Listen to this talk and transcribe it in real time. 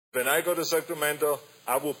When I go to Sacramento,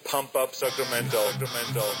 I will pump up Sacramento.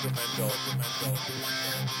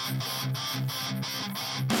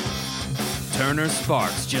 Turner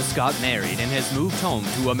Sparks just got married and has moved home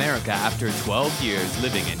to America after 12 years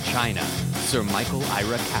living in China. Sir Michael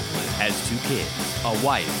Ira Kaplan has 2 kids, a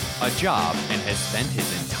wife, a job, and has spent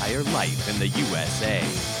his entire life in the USA.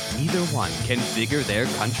 Neither one can figure their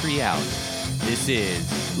country out. This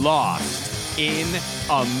is Lost in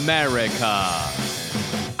America.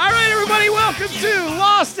 All right, everybody, welcome to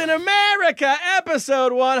Lost in America,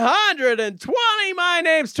 episode 120. My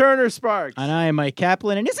name's Turner Sparks. And I am Mike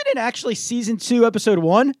Kaplan. And isn't it actually season 2, episode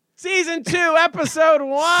 1? Season 2, episode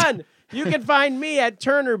 1. You can find me at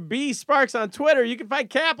Turner B. Sparks on Twitter. You can find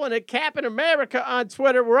Kaplan at Cap'n America on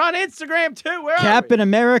Twitter. We're on Instagram, too. Where are Cap'n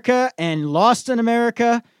America and Lost in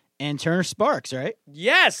America and Turner Sparks, right?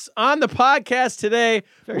 Yes. On the podcast today,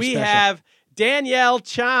 we have Danielle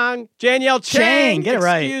Chang. Get it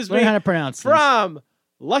right. Excuse me. Learn how to pronounce this. From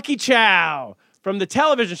Lucky Chow. From the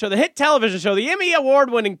television show, the hit television show, the Emmy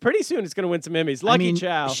award-winning. Pretty soon, it's going to win some Emmys. Lucky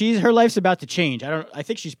Chow. Her life's about to change. I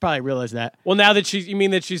think she's probably realized that. Well, now that you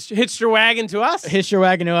mean that she's hitched her wagon to us? Hitched her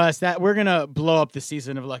wagon to us. That we're gonna blow up the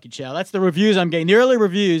season of Lucky Chow. That's the reviews I'm getting. The early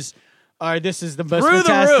reviews are this is the most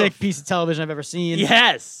fantastic piece of television I've ever seen.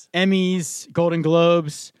 Yes. Emmys, Golden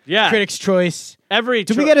Globes, Critics' Choice. Do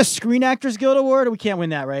we get a Screen Actors Guild Award? Or we can't win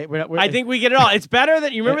that, right? I think we get it all. It's better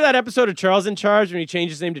than you remember that episode of Charles in Charge when he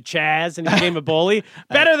changed his name to Chaz and he became a bully.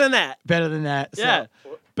 Better than that. Better than that. Yeah.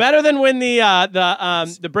 Better than when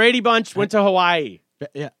the Brady Bunch went to Hawaii.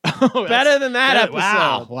 Yeah. Better than that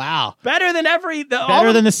episode. Wow. Better than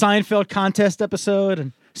better than the Seinfeld contest episode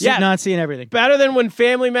and Nazi and everything. Better than when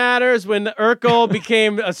Family Matters, when Urkel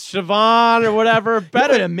became a Siobhan or whatever.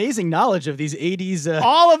 Better. You have an amazing knowledge of these 80s.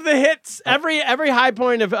 All of the hits, every high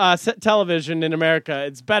point of television in America,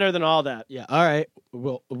 it's better than all that. Yeah. All right.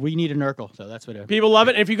 Well, we need an Urkel, so that's what people love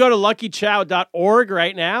it. And if you go to luckychow.org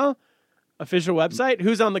right now, official website,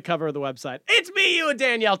 who's on the cover of the website? It's me, you, and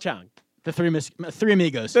Danielle Chang. The three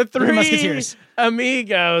amigos. The three musketeers.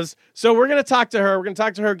 Amigos. So we're going to talk to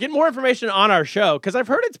her. Get more information on our show, because I've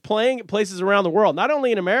heard it's playing places around the world, not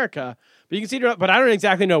only in America, but you can see it, but I don't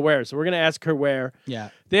exactly know where. So we're going to ask her where. Yeah.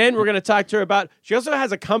 Then we're going to talk to her about, she also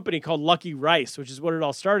has a company called Lucky Rice, which is what it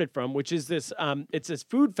all started from, which is this, it's this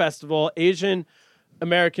food festival, Asian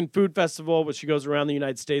American food festival, which she goes around the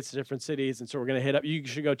United States to different cities. And so we're going to hit up, you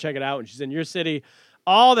should go check it out when she's in your city.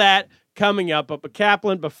 All that coming up. But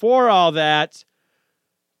Kaplan, before all that,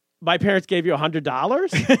 my parents gave you $100?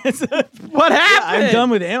 What happened? Yeah, I'm done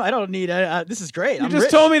with him. I don't need this is great. You just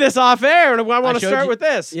told me this off air, and I want to start with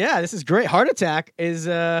this. Yeah, this is great. Heart Attack is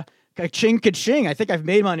ching ka-ching. I think I've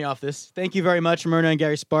made money off this. Thank you very much, Myrna and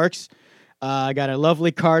Gary Sparks. I got a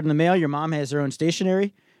lovely card in the mail. Your mom has her own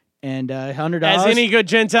stationery. And $100. As any good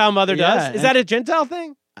Gentile mother does. Is that a Gentile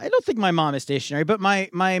thing? I don't think my mom is stationary, but my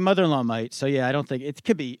mother-in-law might. So, yeah, I don't think it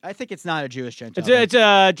could be. I think it's not a Jewish Gentile. It's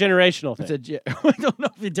a generational thing. I don't know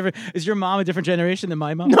if it's different. Is your mom a different generation than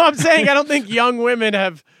my mom? No, I'm saying I don't think young women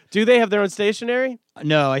do they have their own stationery?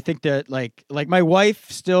 No, I think that like my wife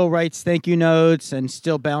still writes thank you notes and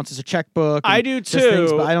still balances a checkbook. I do too.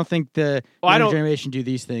 Things, but I don't think the younger generation do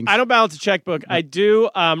these things. I don't balance a checkbook. I do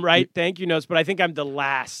write thank you notes, but I think I'm the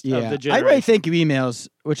last of the generation. I write thank you emails,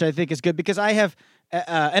 which I think is good because I have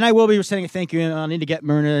and I will be sending a thank you. I need to get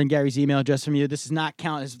Myrna and Gary's email address from you. This does not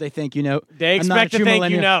count as a thank you note. They expect a thank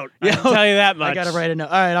you note. I can tell you that much. I got to write a note.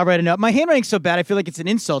 All right, I'll write a note. My handwriting's so bad, I feel like it's an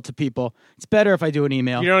insult to people. It's better if I do an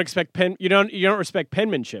email. You don't expect you don't respect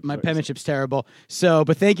penmanship. My penmanship's terrible. So,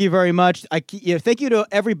 but thank you very much. Thank you to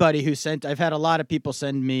everybody who sent. I've had a lot of people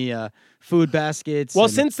send me food baskets. Well,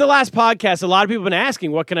 since the last podcast, a lot of people have been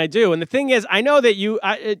asking, what can I do? And the thing is, I know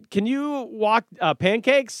that can you walk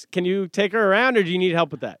pancakes? Can you take her around, or do you need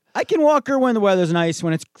help with that? I can walk her when the weather's nice.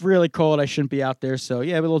 When it's really cold, I shouldn't be out there. So,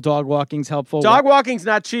 yeah, a little dog walking's helpful. Dog walking's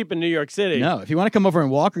not cheap in New York City. No, if you want to come over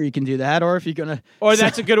and walk her, you can do that. Or if you're going to... Or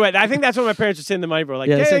that's a good way. I think that's what my parents were saying the money for.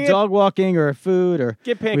 Like, they said dog walking or food or...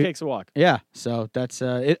 Give pancakes a walk. Yeah, so that's...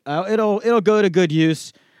 It'll go to good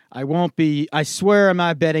use. I swear I'm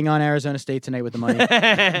not betting on Arizona State tonight with the money.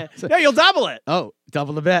 No, you'll double it. Oh,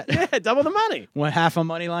 double the bet. Yeah, double the money. Half a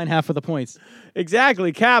money line, half of the points.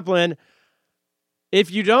 Exactly. Kaplan, if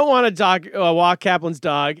you don't want to walk Kaplan's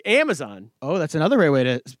dog, Amazon. Oh, that's another great way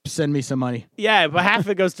to send me some money. Yeah, but half of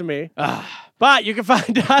it goes to me. But you can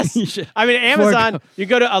find us. Amazon. You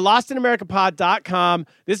go to lostinamericapod.com.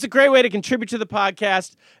 This is a great way to contribute to the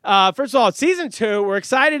podcast. First of all, it's season 2. We're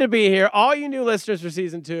excited to be here. All you new listeners for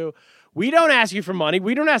season 2. We don't ask you for money.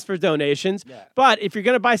 We don't ask for donations. Yeah. But if you're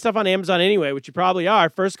going to buy stuff on Amazon anyway, which you probably are,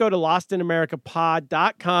 first go to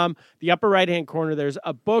lostinamericapod.com. The upper right-hand corner, there's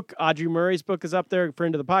a book. Audrey Murray's book is up there,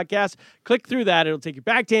 friend of the podcast. Click through that. It'll take you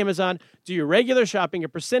back to Amazon. Do your regular shopping. A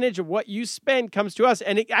percentage of what you spend comes to us.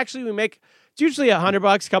 And we make, it's usually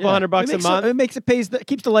 $100, couple $100 a month. It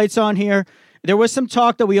keeps the lights on here. There was some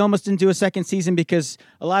talk that we almost didn't do a second season because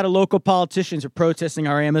a lot of local politicians are protesting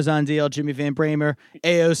our Amazon deal. Jimmy Van Bramer,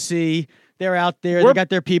 AOC, they're out there. They got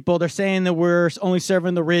their people. They're saying that we're only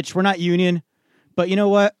serving the rich. We're not union. But you know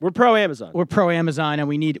what? We're pro-Amazon. We're pro-Amazon, and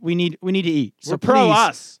we need to eat. So we're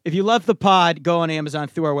pro-us. If you love the pod, go on Amazon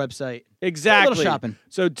through our website. Exactly. Do a little shopping.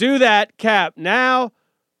 So do that, Cap. Now,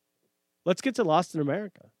 let's get to Lost in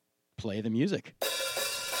America. Play the music.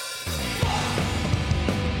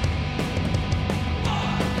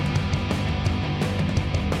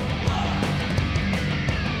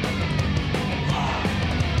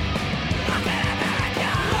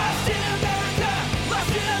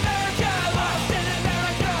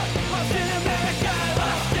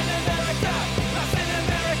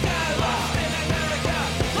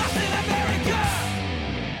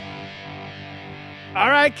 All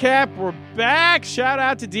right, Cap, we're back. Shout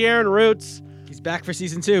out to De'Aaron Roots. He's back for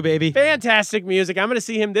season 2, baby. Fantastic music. I'm going to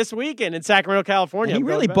see him this weekend in Sacramento, California. And he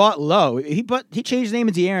really bought low. He changed his name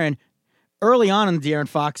to De'Aaron early on in the De'Aaron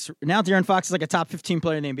Fox. Now De'Aaron Fox is like a top 15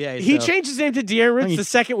 player in the NBA. He changed his name to De'Aaron Roots the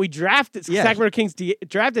second we drafted. Yeah. Sacramento Kings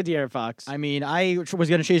drafted De'Aaron Fox. I mean, I was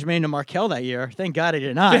going to change my name to Markelle that year. Thank God I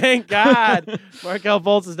did not. Thank God. Markelle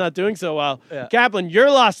Fultz is not doing so well. Yeah. Kaplan, you're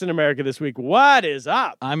lost in America this week. What is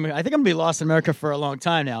up? I think I'm going to be lost in America for a long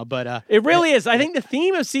time now, but it really is. I think the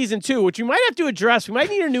theme of season 2, which we might have to address, we might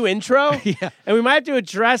need a new intro. Yeah. And we might have to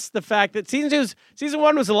address the fact that season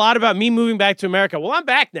 1 was a lot about me moving back to America. Well, I'm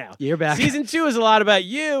back now. You're back. Season 2 is a lot about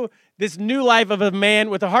you, this new life of a man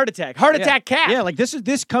with a heart attack. Heart attack Cap. Yeah, like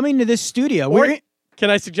this coming to this studio. Can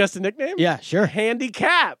I suggest a nickname? Yeah, sure.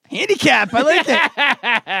 Handicap. Handicap. I like that.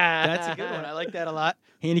 That's a good one. I like that a lot.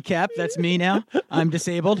 Handicap. That's me now. I'm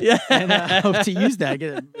disabled. Yeah. And I hope to use that.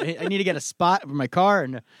 I need to get a spot for my car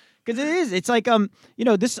and because it's like I'm in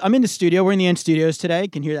the studio. We're in the N Studios today. You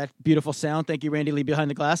can hear that beautiful sound. Thank you, Randy Lee, behind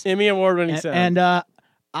the glass. Emmy award-winning sound. And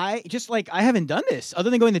I haven't done this other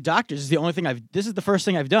than going to the doctors. This is the first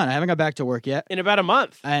thing I've done. I haven't got back to work yet. In about a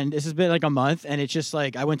month. And this has been like a month. And it's just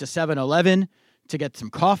like I went to 7-Eleven to get some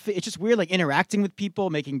coffee. It's just weird, like interacting with people,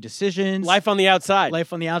 making decisions. Life on the outside.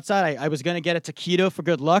 I was going to get a taquito for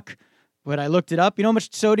good luck, but I looked it up. You know how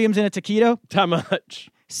much sodium's in a taquito? How much?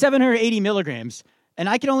 780 milligrams. And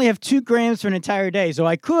I can only have 2 grams for an entire day. So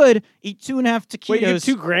I could eat 2.5 taquitos. Wait, you have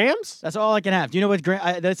 2 grams? That's all I can have. Do you know what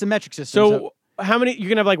that's a metric system. So how many? You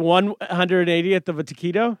can have like 180th of a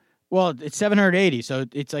taquito? Well, it's 780, so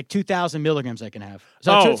it's like 2,000 milligrams I can have.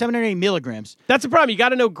 So 780 milligrams. That's the problem. You got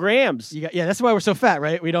to know grams. That's why we're so fat,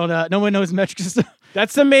 right? We don't. No one knows metric system.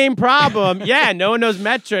 That's the main problem. Yeah, no one knows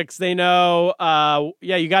metrics. They know.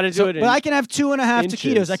 You got to do it. But I can have 2.5 inches.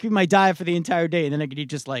 taquitos. That could be my diet for the entire day, and then I could eat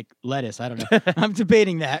just like lettuce. I don't know. I'm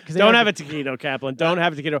debating that. Don't have a taquito, Kaplan. Don't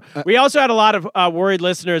have a taquito. We also had a lot of worried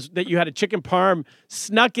listeners that you had a chicken parm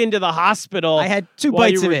snuck into the hospital. I had 2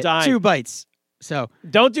 bites of it. Dying. 2 bites. So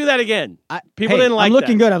don't do that again. People didn't like I'm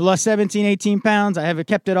looking that. good. I've lost 17, 18 pounds. I haven't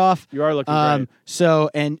kept it off. You are looking great. So,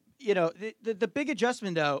 and the big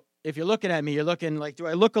adjustment though, if you're looking at me, you're looking like, do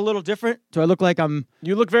I look a little different? Do I look like I'm?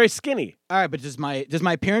 You look very skinny. All right, but does my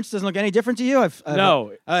appearance doesn't look any different to you? No. All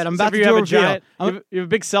right, I'm about to you do have a reveal. You have a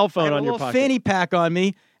big cell phone on your a pocket. little fanny pack on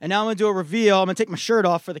me, and now I'm gonna do a reveal. I'm gonna take my shirt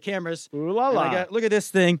off for the cameras. Ooh la la! Look at this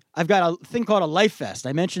thing. I've got a thing called a life vest.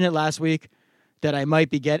 I mentioned it last week that I might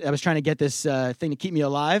be I was trying to get this thing to keep me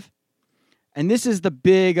alive, and this is the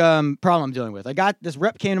big problem I'm dealing with. I got this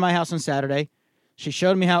rep came to my house on Saturday. She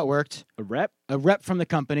showed me how it worked. A rep? A rep from the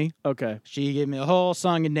company. Okay. She gave me a whole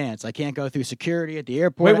song and dance. I can't go through security at the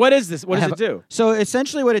airport. Wait, what is this? What does it do? So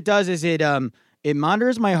essentially what it does is it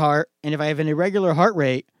monitors my heart, and if I have an irregular heart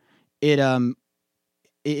rate,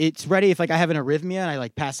 it's ready if like I have an arrhythmia and I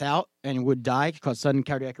like pass out and would die, called sudden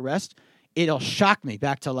cardiac arrest, it'll shock me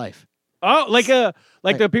back to life. Oh,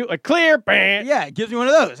 the people like clear. Bam. Yeah, it gives me one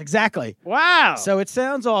of those. Exactly. Wow. So it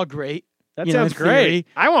sounds all great. That sounds great.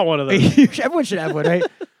 I want one of those. Everyone should have one, right?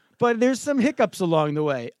 But there's some hiccups along the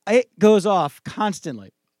way. It goes off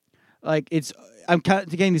constantly. Like I'm kind of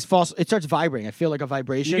getting these false. It starts vibrating. I feel like a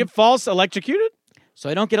vibration. You get false electrocuted? So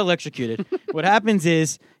I don't get electrocuted. What happens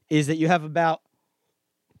is that you have about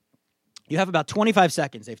 25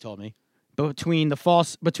 seconds. They've told me between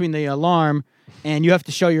the alarm and you have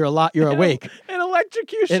to show you're awake. An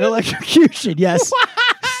electrocution. An electrocution. Yes.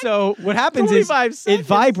 So what happens is it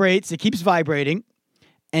vibrates. It keeps vibrating,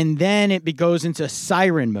 and then it goes into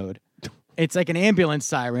siren mode. It's like an ambulance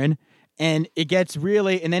siren, and it gets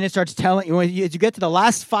really, and then it starts telling you, as you get to the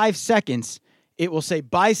last 5 seconds, it will say,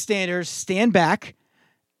 bystanders, stand back,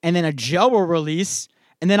 and then a gel will release,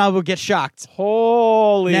 and then I will get shocked.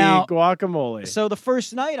 Holy guacamole. So the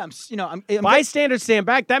first night, I'm bystanders stand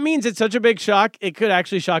back. That means it's such a big shock, it could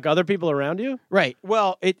actually shock other people around you? Right.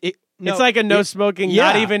 Well, it's like a no smoking,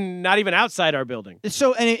 not even outside our building.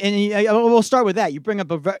 So, we'll start with that. You bring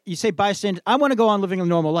up you say bystanders. I want to go on living a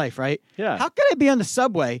normal life, right? Yeah. How could I be on the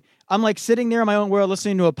subway? I'm like sitting there in my own world,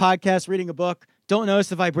 listening to a podcast, reading a book, don't notice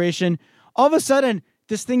the vibration. All of a sudden,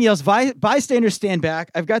 this thing yells, bystanders stand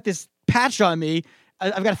back. I've got this patch on me.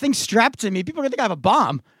 I've got a thing strapped to me. People are going to think I have a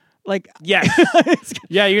bomb. Like, yes.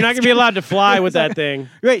 Yeah, you're not going to be allowed to fly with that thing.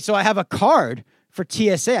 Right. So I have a card for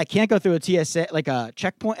TSA. I can't go through a TSA, like a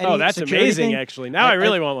checkpoint. Oh, that's amazing, thing. Actually. Now I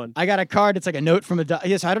really want one. I got a card. It's like a note from a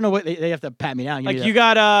yes. I don't know what they have to pat me down. Like you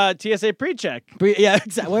got a TSA pre-check. Yeah,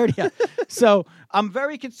 exactly. Yeah. So I'm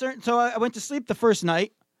very concerned. So I went to sleep the first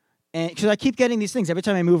night, and because I keep getting these things every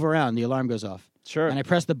time I move around, the alarm goes off. Sure. And I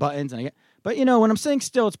press the buttons, and but when I'm sitting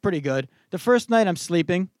still, it's pretty good. The first night I'm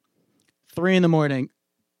sleeping, 3 a.m,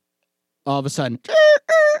 all of a sudden,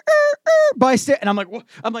 and I'm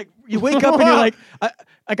like, you wake up and you're like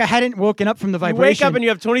I hadn't woken up from the vibration. You wake up and you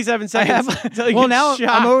have 27 seconds. Well, now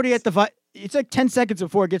I'm already at the it's like 10 seconds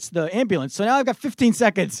before it gets to the ambulance. So now I've got 15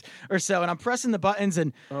 seconds or so, and I'm pressing the buttons,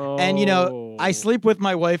 and I sleep with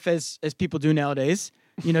my wife as people do nowadays.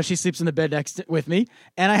 She sleeps in the bed next with me,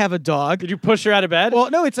 and I have a dog. Did you push her out of bed?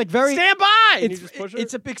 Well, no, it's like very... Stand by!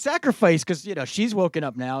 It's a big sacrifice because, she's woken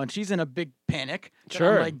up now, and she's in a big panic.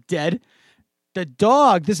 Sure. I'm like dead. The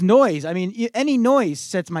dog, this noise, any noise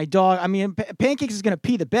sets my dog... Pancakes is going to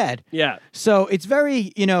pee the bed. Yeah. So it's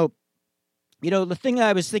very, the thing that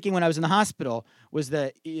I was thinking when I was in the hospital was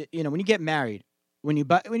that, when you get married, when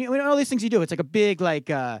all these things you do, it's like a big,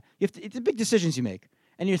 it's a big decisions you make,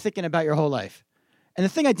 and you're thinking about your whole life. And the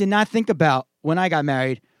thing I did not think about when I got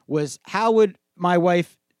married was how would my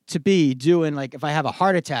wife to be doing, if I have a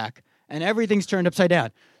heart attack and everything's turned upside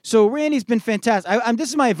down. So Randy's been fantastic. This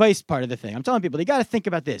is my advice part of the thing. I'm telling people, they got to think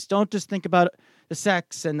about this. Don't just think about the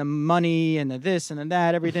sex and the money and the this and the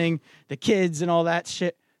that, everything, the kids and all that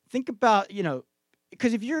shit. Think about,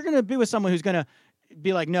 because if you're going to be with someone who's going to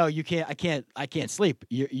be like, no, you can't, I can't sleep.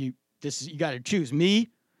 You got to choose me.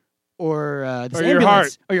 Or your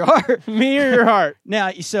heart. Or your heart. Me or your heart. Now,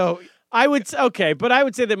 so... I would say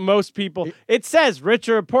that most people... It says, rich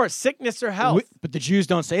or poor, sickness or health. But the Jews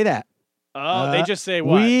don't say that. Oh, they just say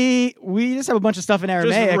what? We just have a bunch of stuff in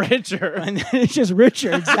Aramaic. Just richer. And it's just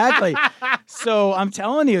richer, exactly. So I'm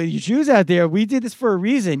telling you Jews out there, we did this for a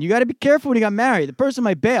reason. You got to be careful when you got married. The person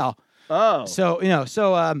might bail. Oh.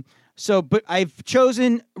 So, but I've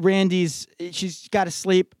chosen Randy's. She's got to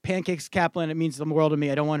sleep. Pancakes Kaplan. It means the world to me.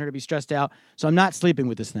 I don't want her to be stressed out. So I'm not sleeping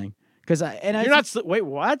with this thing Wait,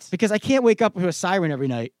 what? Because I can't wake up to a siren every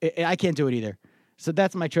night. I can't do it either. So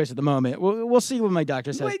that's my choice at the moment. We'll see what my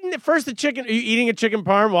doctor says. Wait, first the chicken. Are you eating a chicken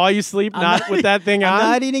parm while you sleep? Not with that thing on. I'm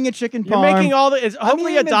not eating a chicken parm. You're making all the.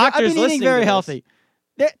 Hopefully, a doctor's listening. I've been eating very healthy.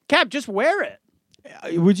 Cap, just wear it.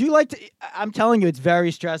 Would you like to? I'm telling you, it's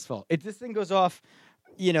very stressful. This thing goes off,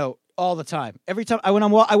 all the time. Every time I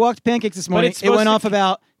walked Pancakes this morning. It went off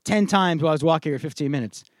about 10 times while I was walking here 15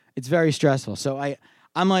 minutes. It's very stressful. So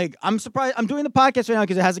I'm surprised. I'm doing the podcast right now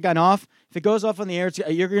because it hasn't gone off. If it goes off on the air,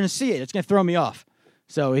 you're going to see it. It's going to throw me off.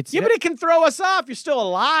 So it's but it can throw us off. You're still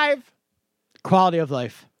alive. Quality of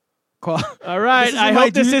life. All right. I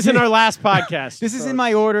hope this isn't our last podcast. This is in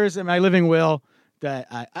my orders and my living will.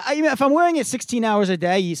 That if I'm wearing it 16 hours a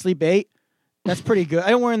day, you sleep 8. That's pretty good. I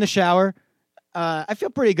don't wear it in the shower. I feel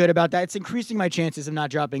pretty good about that. It's increasing my chances of not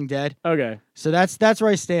dropping dead. Okay. So that's where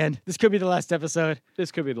I stand. This could be the last episode.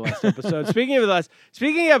 Speaking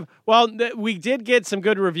of, we did get some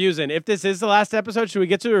good reviews in. If this is the last episode, should we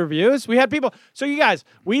get to the reviews? We had people. So you guys,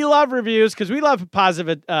 we love reviews because we love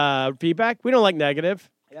positive feedback. We don't like negative.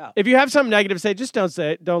 Yeah. If you have something negative to say, just don't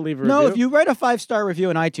say it. Don't leave a review. No, if you write a 5-star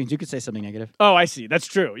review on iTunes, you could say something negative. Oh, I see. That's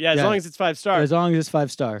true. Yeah, as long as it's 5 stars. As long as it's 5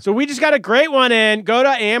 stars. So we just got a great one in. Go to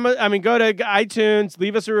iTunes,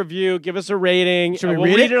 leave us a review, give us a rating. Should we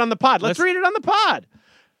we'll read it on the pod. Let's read it on the pod.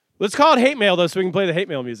 Let's call it hate mail though, so we can play the hate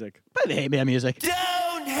mail music. Play the hate mail music.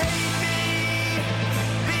 Don't hate me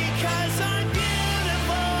because I'm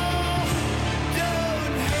beautiful.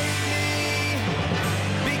 Don't hate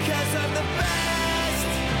me because I'm the best.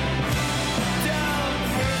 Don't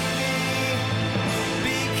hate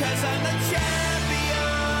me because I'm the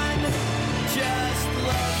champion. Just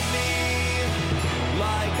love me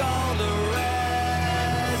like all the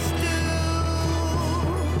rest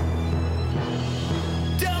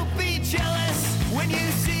do.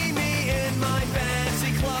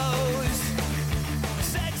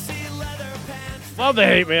 Love the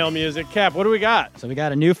hate mail music. Cap, what do we got? So we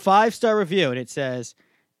got a new 5-star review, and it says,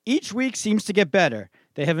 each week seems to get better.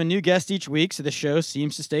 They have a new guest each week, so the show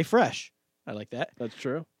seems to stay fresh. I like that. That's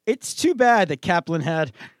true. It's too bad that Kaplan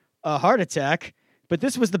had a heart attack, but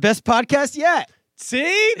this was the best podcast yet.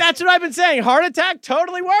 See? That's what I've been saying. Heart attack,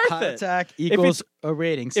 totally worth Heart it. attack equals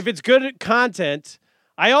ratings. If it's good content,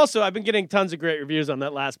 I've been getting tons of great reviews on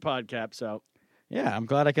that last podcast, so. Yeah, I'm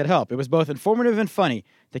glad I could help. It was both informative and funny.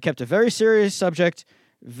 They kept a very serious subject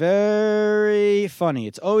very funny.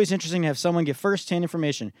 It's always interesting to have someone give first-hand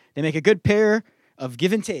information. They make a good pair of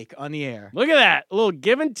give and take on the air. Look at that. A little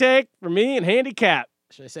give and take for me and Handicap.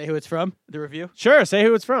 Should I say who it's from, the review? Sure, say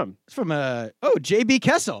who it's from. It's from, J.B.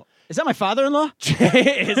 Kessel. Is that my father-in-law?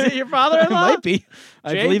 Is it your father-in-law? It might be.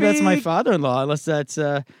 I JB. believe that's my father-in-law, unless that's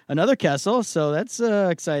another Kessel. So that's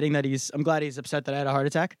exciting that I'm glad he's upset that I had a heart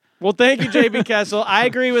attack. Well, thank you, JB Kessel. I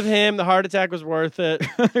agree with him. The heart attack was worth it.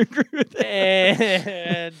 I agree with that.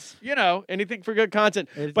 And, anything for good content.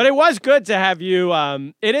 But it was good to have you.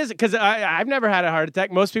 It is, because I've never had a heart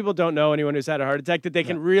attack. Most people don't know anyone who's had a heart attack that they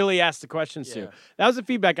can really ask the questions to. That was the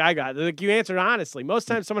feedback I got. Like, you answered honestly. Most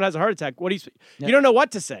times someone has a heart attack, you don't know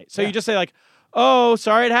what to say. So you just say, like, oh,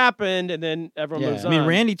 sorry it happened, and then everyone moves on. I mean,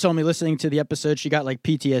 Randy told me listening to the episode, she got, like,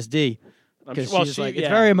 PTSD. Because it's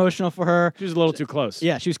very emotional for her. She was a little too close.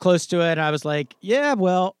 Yeah, she was close to it. And I was like, yeah,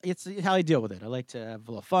 well, it's how I deal with it. I like to have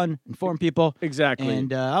a little fun, inform people. Exactly.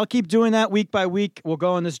 And I'll keep doing that week by week. We'll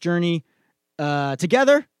go on this journey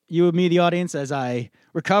together, you and me, the audience, as I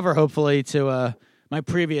recover, hopefully, to my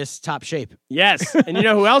previous top shape. Yes. And you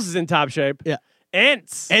know who else is in top shape? Yeah.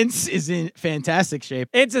 Ents. Ents is in fantastic shape.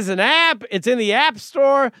 Ents is an app. It's in the App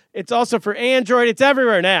Store. It's also for Android. It's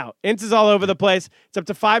everywhere now. Ents is all over the place. It's up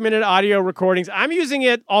to 5-minute audio recordings. I'm using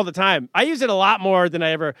it all the time. I use it a lot more than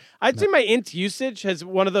I'd say my Ents usage has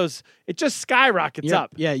one of those, it just skyrockets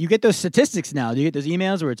up. Yeah, you get those statistics now. You get those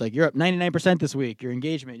emails where it's like, you're up 99% this week, your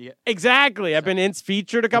engagement. Exactly. I've been Ents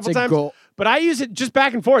featured a couple times. Goal. But I use it just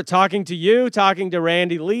back and forth, talking to you, talking to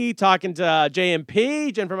Randy Lee, talking to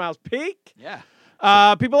JMP, Jennifer Miles Peak. Yeah.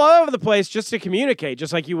 People all over the place just to communicate,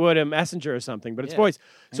 just like you would a messenger or something, but it's voice.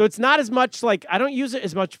 So it's not as much like, I don't use it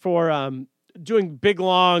as much for doing big,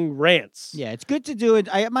 long rants. Yeah, it's good to do it.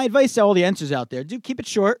 My advice to all the answers out there, keep it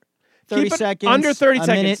short. 30 Keep it seconds. under 30 a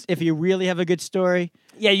seconds. minute if you really have a good story.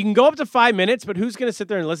 Yeah, you can go up to 5 minutes, but who's going to sit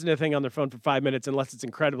there and listen to a thing on their phone for 5 minutes unless it's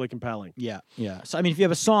incredibly compelling? Yeah. So, I mean, if you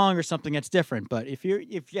have a song or something, that's different. But if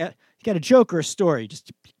you got a joke or a story,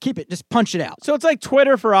 just keep it, just punch it out. So it's like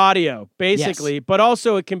Twitter for audio, basically, but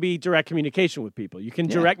also it can be direct communication with people. You can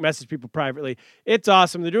direct message people privately. It's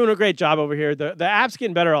awesome. They're doing a great job over here. The app's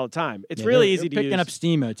getting better all the time. It's really easy to use. Picking up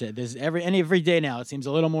steam. There's every day now. It seems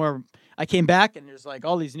a little more. I came back and there's like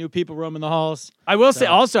all these new people roaming the halls. I will say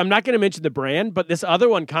also, I'm not going to mention the brand, but this other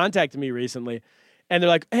one contacted me recently. And they're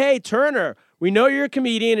like, hey, Turner, we know you're a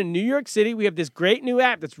comedian in New York City. We have this great new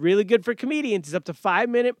app that's really good for comedians. It's up to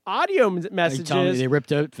 5-minute audio messages. Are you telling me they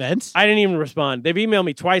ripped out Vince? I didn't even respond. They've emailed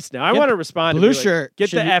me twice now. I want to respond. Blue and be like, Shirt.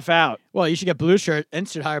 Get the F out. Well, you should get Blue Shirt and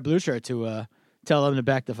should hire Blue Shirt to tell them to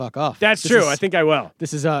back the fuck off. That's true. I think I will.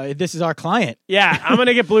 This is our client. Yeah, I'm going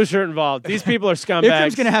to get Blue Shirt involved. These people are scumbags.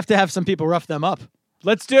 Ikram's going to have some people rough them up.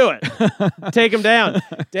 Let's do it. Take them down.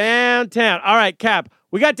 Downtown. All right, Cap.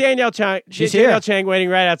 We got Danielle Chang. She's Danielle here. Chang waiting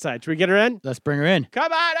right outside. Should we get her in? Let's bring her in.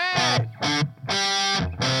 Come on in.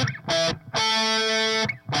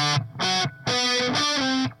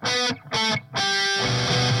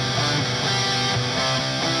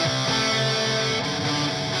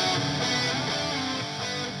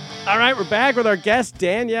 All right, we're back with our guest,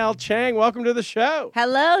 Danielle Chang. Welcome to the show.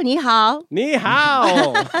 Hello, ni hao. Ni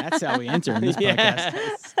hao. That's how we enter in this podcast.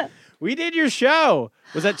 Yes. We did your show.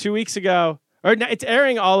 Was that 2 weeks ago? Or no, it's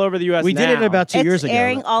airing all over the U.S. We did it about 2 years ago. It's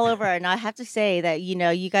airing all over, and I have to say that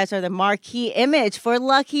you guys are the marquee image for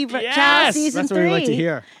Lucky Chow Yes! season That's 3. what we like to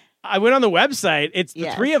hear. I went on the website. It's the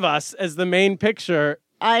Yes. three of us as the main picture.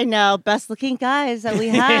 I know, best looking guys that we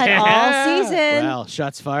had all season. Wow,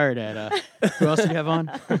 shots fired at who else did you have on?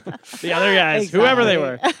 The other guys, Exactly. whoever they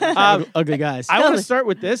were. Ugly guys. I want to start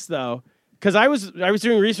with this though, because I was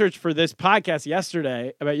doing research for this podcast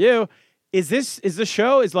yesterday about you. Is the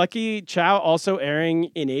show Lucky Chow also airing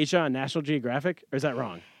in Asia on National Geographic, or is that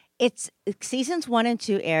wrong? It's seasons 1 and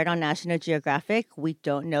 2 aired on National Geographic. We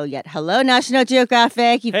don't know yet. Hello, National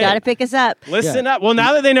Geographic. You've Hey. got to pick us up. Listen up. Well,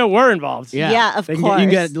 now that they know we're involved. Yeah, of You course.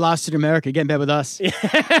 can get lost in America. Get in bed with us.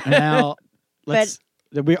 And now,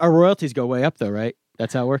 our royalties go way up, though, right?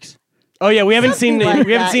 That's how it works. Oh yeah, we haven't seen Like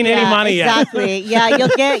we haven't that. seen any Yeah, money yet. Exactly.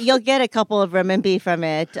 Yeah, you'll get a couple of renminbi from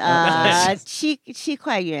it. 7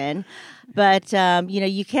块yuan. But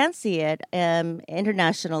you can see it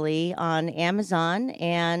internationally on Amazon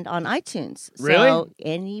and on iTunes. Really? So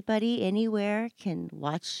anybody anywhere can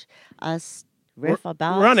watch us riff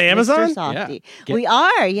about. we're on Amazon? Mr. Softy. Yeah. We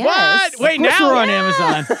are. Yes. What? Wait, Of course now we're on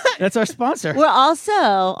Amazon. That's our sponsor. We're also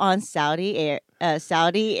on Saudi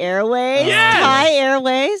Airways, Yes! Thai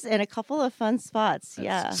Airways, and a couple of fun spots.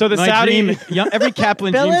 Yeah. So the My Saudi dream, every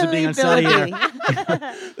Kaplan dreams of being on Saudi Air.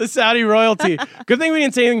 the Saudi royalty. Good thing we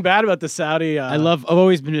didn't say anything bad about the Saudi. I've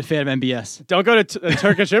always been a fan of MBS. Don't go to the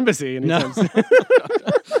Turkish embassy anytime soon.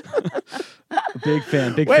 Big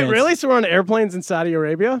fan. Wait, fans. really? So we're on airplanes in Saudi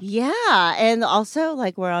Arabia? Yeah, and also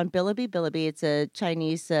like we're on Bilibili. Bilibili, it's a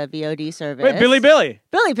Chinese VOD service. Wait, Billy. Billy.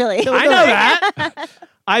 I know that.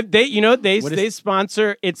 They What is- they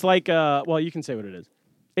sponsor. It's like well, you can say what it is.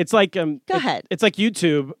 It's like Go ahead. It's like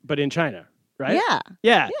YouTube, but in China, right? Yeah.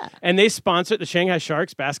 Yeah. Yeah. And they sponsor the Shanghai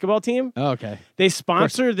Sharks basketball team. Oh, okay. They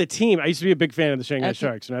sponsor the team. I used to be a big fan of the Shanghai Okay.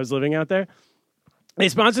 Sharks when I was living out there. They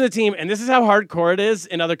sponsor the team, and this is how hardcore it is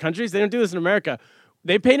in other countries. They don't do this in America.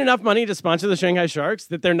 They paid enough money to sponsor the Shanghai Sharks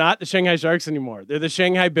that they're not the Shanghai Sharks anymore. They're the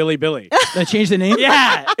Shanghai Billy. They changed the name?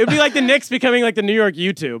 Yeah. It would be like the Knicks becoming like the New York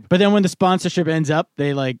YouTube. But then when the sponsorship ends up,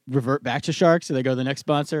 they like revert back to Sharks, so they go to the next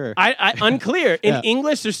sponsor. Or... I unclear. In Yeah.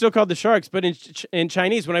 English, they're still called the Sharks, but in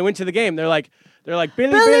Chinese, when I went to the game, they're like Billy. Billy.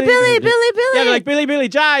 Yeah, they're like Billy,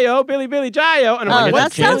 Jayo, Billy, Jayo. And I'm Oh, like, that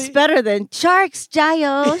what's sounds Billy? better than Sharks,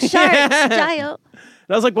 Jayo, Sharks, Jayo.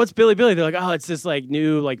 And I was like, what's Billy? They're like, oh, it's this like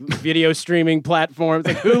new like video streaming platform. It's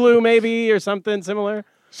like Hulu maybe or something similar.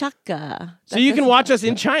 Shaka. So you can watch us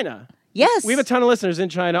in China. Yes. We have a ton of listeners in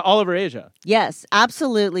China, all over Asia. Yes,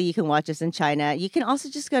 absolutely. You can watch us in China. You can also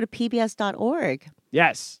just go to pbs.org.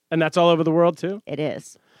 Yes. And that's all over the world too. It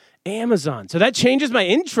is. Amazon. So that changes my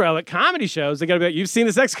intro at comedy shows. They gotta be like, you've seen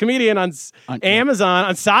this ex-comedian on Amazon,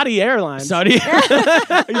 on Saudi Airlines. Saudi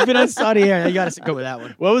You've been on Saudi Air. You got to go with that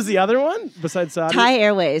one. What was the other one besides Saudi? Thai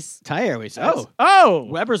Airways. Thai Airways. Oh. Oh.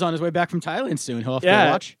 Weber's on his way back from Thailand soon. He'll have to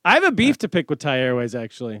Yeah. watch. I have a beef to pick with Thai Airways,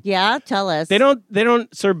 actually. Yeah, tell us. They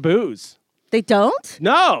don't serve booze. They don't?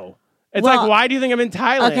 No. It's Well, like, why do you think I'm in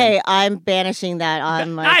Thailand? Okay, I'm banishing that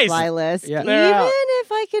on my Nice. fly list. Yeah. Even They're out.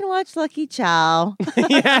 if I can watch Lucky Chow.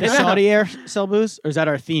 Does Saudi Air sell booze? Or is that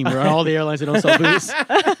our theme? We're on all the airlines that don't sell booze.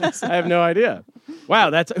 I have no idea.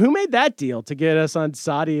 Wow, who made that deal to get us on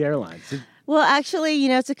Saudi Airlines? Well, actually,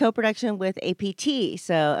 it's a co-production with APT,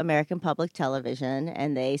 so American Public Television,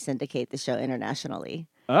 and they syndicate the show internationally.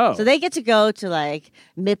 Oh. So they get to go to like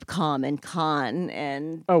MIPCOM and Con,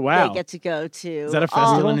 and Oh, wow. they get to go to. Is that a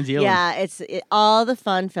all- festival? New Zealand. Yeah, it's all the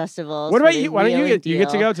fun festivals. What about where they you? Why don't you really get? You get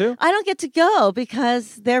to deal. go too? I don't get to go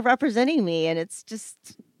because they're representing me, and it's just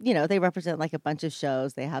they represent like a bunch of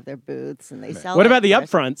shows. They have their booths and they sell. What it about the for-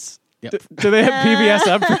 upfronts? Yep. Do they have PBS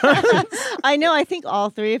upfronts? I know. I think all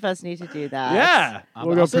three of us need to do that. Yeah, I'll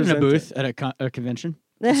sit in a present booth it. at a convention.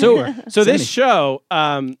 So Send this me. show.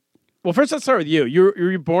 Well, first let's start with you. You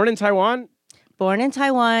were born in Taiwan. Born in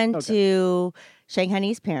Taiwan Okay. to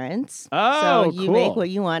Shanghainese parents. Oh, so you cool. make what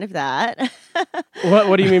you want of that.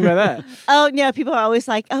 What do you mean by that? Oh, yeah. People are always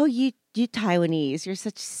like, oh, you Taiwanese. You're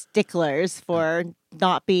such sticklers for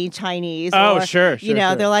not being Chinese. Oh, or, sure.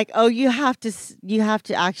 they're like, oh, you have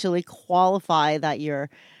to actually qualify that you're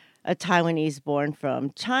a Taiwanese born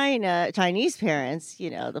from China, Chinese parents,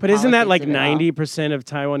 the But isn't that like politics of it all. 90% of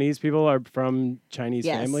Taiwanese people are from Chinese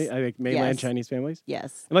Yes. family? I think mainland Yes. Chinese families.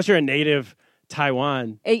 Yes. Unless you're a native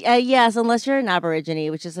Taiwan. Yes, unless you're an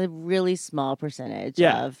Aborigine, which is a really small percentage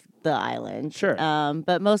Yeah. of the island. Sure.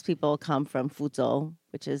 But most people come from Fuzhou,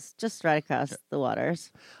 which is just right across the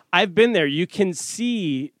waters. I've been there. You can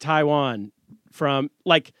see Taiwan from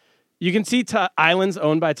you can see islands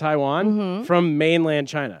owned by Taiwan from mainland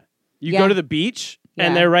China. You Yeah. go to the beach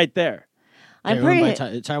and Yeah. they're right there. I'm They're owned by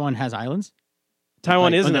pretty. Taiwan has islands?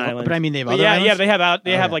 Taiwan Like, is an oh, no, island. but I mean, they have But other yeah, islands? they have Oh,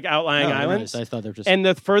 yeah. like outlying Oh, islands. I thought they were just... And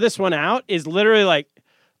the furthest one out is literally like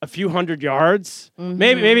a few hundred yards,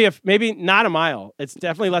 Mm-hmm. maybe not a mile. It's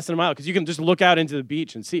definitely less than a mile because you can just look out into the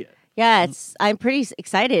beach and see it. Yeah, I'm pretty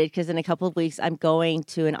excited because in a couple of weeks I'm going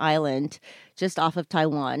to an island just off of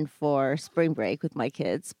Taiwan for spring break with my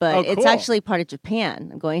kids. But Oh, it's cool. actually part of Japan.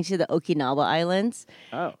 I'm going to the Okinawa Islands.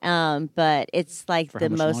 Oh, But it's like For the how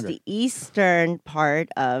much most longer? eastern part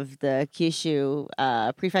of the Kyushu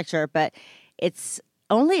prefecture, but it's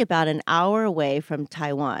only about an hour away from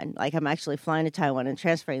Taiwan. Like I'm actually flying to Taiwan and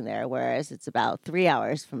transferring there, whereas it's about 3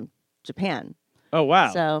 hours from Japan. oh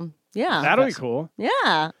wow, So yeah, that'll be cool.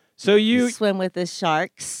 yeah. So You you swim with the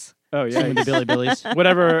sharks. Oh, yeah. Some of the Billy Billies.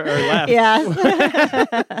 Whatever are left.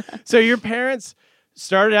 Yeah. So your parents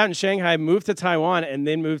started out in Shanghai, moved to Taiwan, and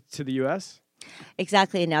then moved to the U.S.?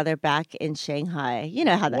 Exactly. And now they're back in Shanghai. You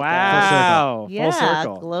know how that Wow. goes. Yeah, Full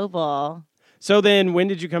circle. global. So then when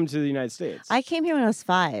did you come to the United States? I came here when I was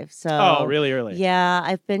 5. So Oh, really early? Yeah,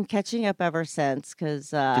 I've been catching up ever since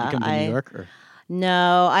because Did you come to New York? Or?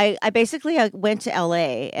 No, I basically went to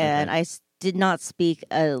LA and I did not speak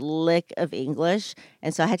a lick of English,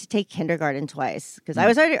 and so I had to take kindergarten twice because I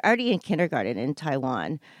was already in kindergarten in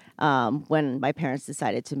Taiwan when my parents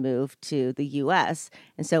decided to move to the U.S.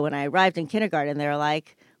 And so when I arrived in kindergarten, they were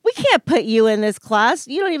like, "We can't put you in this class.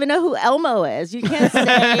 You don't even know who Elmo is. You can't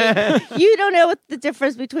say, you don't know what the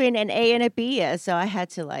difference between an A and a B is." So I had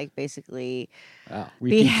to basically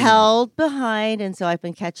be held behind. And so I've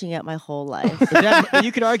been catching up my whole life. But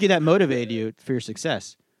you could argue that motivated you for your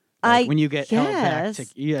success. When you get held back,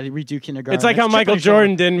 you got to redo kindergarten. It's like how Michael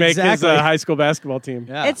Jordan didn't make his high school basketball team.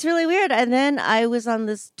 Yeah. It's really weird. And then I was on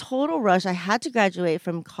this total rush. I had to graduate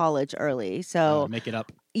from college early. So make it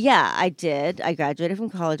up. Yeah, I did. I graduated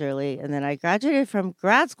from college early, and then I graduated from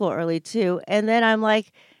grad school early too. And then I'm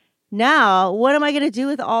like, now what am I going to do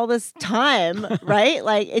with all this time? Right?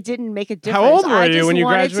 It didn't make a difference. How old were you when you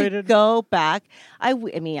wanted graduated? To go back. I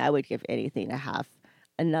mean, I would give anything to have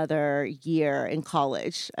another year in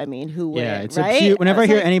college. I mean, who would? Yeah, it's right? whenever I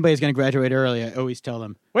hear anybody's going to graduate early, I always tell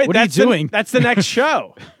them, Wait, what are you doing? That's the next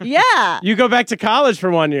show. Yeah. You go back to college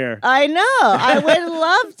for 1 year. I know. I would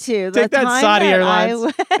love to. Take that, Saudi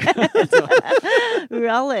Airlines. I would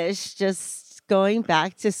relish just going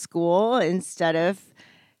back to school instead of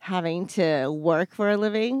having to work for a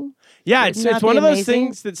living. Yeah, it's Wouldn't that one be of those amazing?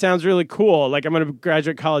 things that sounds really cool. Like, I'm going to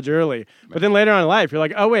graduate college early. But then later on in life, you're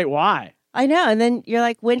like, oh, wait, why? I know. And then you're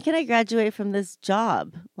like, when can I graduate from this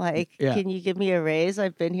job? Yeah. Can you give me a raise?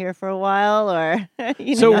 I've been here for a while. Or,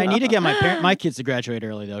 So I need to get my kids to graduate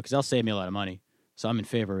early, though, because they'll save me a lot of money. So I'm in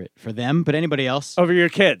favor of it for them. But anybody else? Over your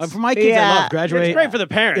kids. For my kids, I love graduate. It's great for the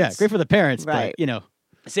parents. Yeah, great for the parents. Right. But,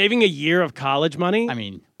 saving a year of college money. I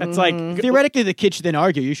mean, that's like theoretically, the kid should then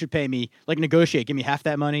argue, you should pay me, negotiate, give me half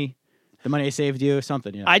that money. The money I saved you,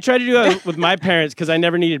 something. I tried to do that with my parents because I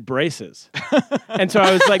never needed braces. And so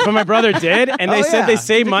I was like, but my brother did. And they said they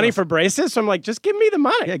save money for braces. So I'm like, just give me the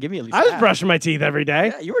money. Yeah, give me at least I was half. brushing my teeth every day.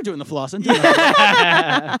 Yeah, you were doing the flossing.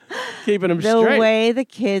 Keeping them the straight. way the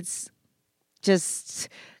kids just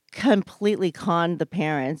completely conned the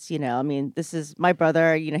parents, I mean, this is my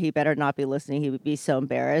brother, he better not be listening. He would be so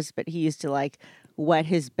embarrassed, but he used to wet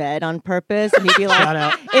his bed on purpose. And he'd be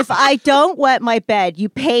like, if I don't wet my bed, you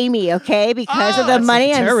pay me, okay? Because of the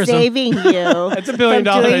money I'm terrorism. saving you. That's $1 billion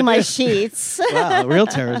from doing idea. my sheets. Wow, real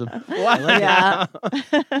terrorism. Yeah.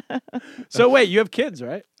 So wait, you have kids,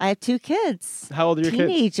 right? I have 2 kids. How old are your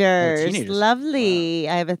kids? Teenagers. Lovely.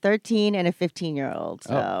 I have a 13 and a 15-year-old.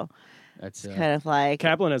 So That's kind of like,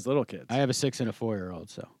 Kaplan has little kids. I have a 6 and a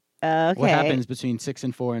 4-year-old. So okay. what happens between 6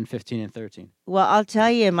 and 4 and 15 and 13? Well, I'll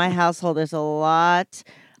tell you, in my household, there's a lot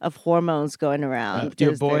of hormones going around. Do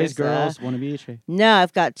you have because boys, there's, girls, one of each? No,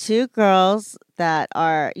 I've got 2 girls that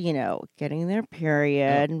are, getting their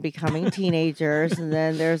period and becoming teenagers. And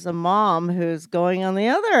then there's a mom who's going on the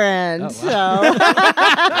other end. So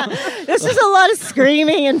this is a lot of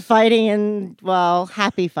screaming and fighting and,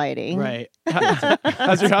 happy fighting. Right.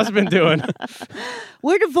 How's your husband doing?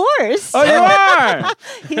 We're divorced. Oh, you are?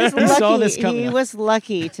 He was He saw lucky. this coming. He was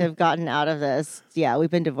lucky to have gotten out of this. Yeah, we've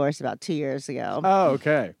been divorced about 2 years ago. Oh,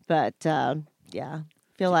 okay. But yeah,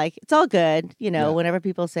 feel like it's all good. Whenever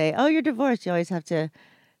people say, "Oh, you're divorced," you always have to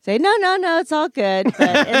say, "No, it's all good."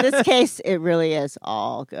 But in this case, it really is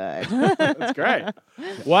all good. That's great.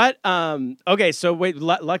 What? Okay, so wait,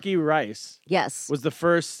 Lucky Rice Yes, was the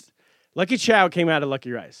first. Lucky Chow came out of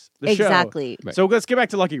Lucky Rice. The show. exactly. Right. So let's get back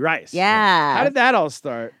to Lucky Rice. Yeah. How did that all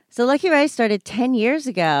start? So Lucky Rice started 10 years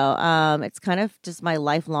ago. It's kind of just my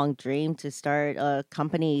lifelong dream to start a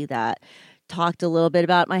company that talked a little bit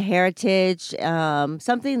about my heritage,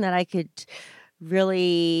 something that I could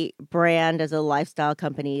really brand as a lifestyle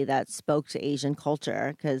company that spoke to Asian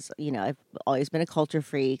culture because, I've always been a culture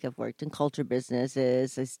freak. I've worked in culture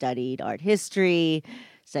businesses. I studied art history,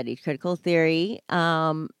 studied critical theory.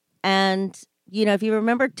 And, if you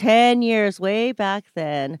remember 10 years way back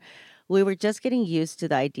then, we were just getting used to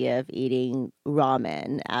the idea of eating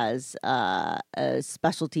ramen as a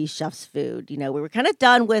specialty chef's food. We were kind of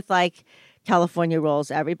done with California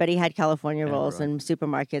rolls. Everybody had California rolls in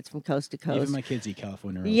supermarkets from coast to coast. Even my kids eat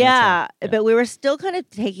California rolls. Yeah, That's but we were still kind of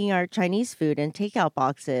taking our Chinese food in takeout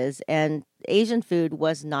boxes, and Asian food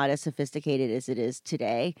was not as sophisticated as it is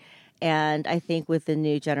today. And I think with the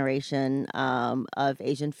new generation of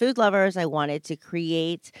Asian food lovers, I wanted to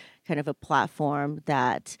create kind of a platform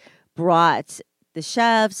that brought the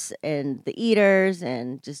chefs and the eaters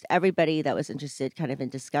and just everybody that was interested kind of in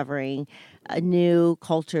discovering new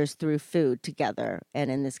cultures through food together, and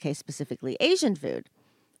in this case specifically Asian food.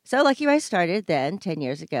 So Lucky Rice started then 10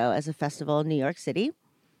 years ago as a festival in New York City,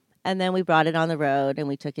 and then we brought it on the road and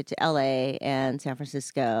we took it to LA and San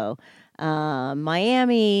Francisco,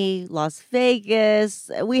 Miami, Las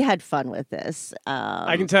Vegas. We had fun with this.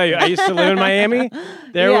 I can tell you, I used to live in Miami.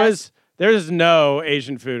 There's no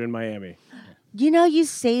Asian food in Miami. You know, you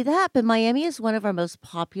say that, but Miami is one of our most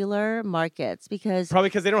popular markets because Probably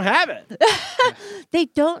because they don't have it. they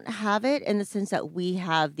don't have it in the sense that we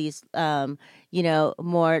have these,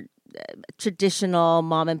 more traditional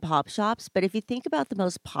mom and pop shops. But if you think about the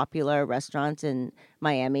most popular restaurants in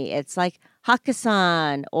Miami, it's like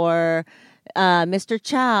Hakkasan or Mr.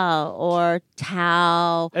 Chow or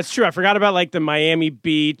Tao. That's true. I forgot about like the Miami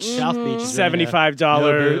Beach, South Beach, is $75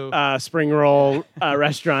 Nobu. spring roll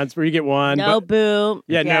restaurants where you get one. Nobu.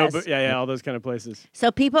 Yeah, Yes. no, yeah, all those kind of places.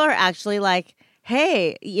 So people are actually like,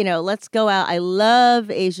 hey, let's go out. I love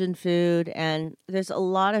Asian food, and there's a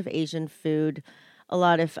lot of Asian food, a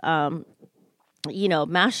lot of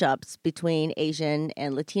mashups between Asian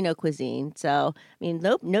and Latino cuisine. So, I mean,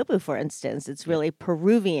 Nobu, for instance, it's really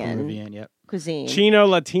Peruvian Yep. cuisine. Chino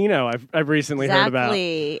Latino, I've recently heard about.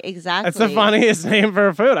 Exactly. That's the funniest name for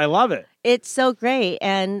a food. I love it. It's so great.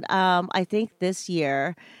 And I think this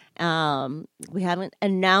year, we haven't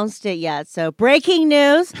announced it yet. So breaking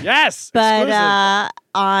news. Yes, But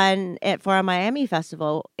exclusive. for our Miami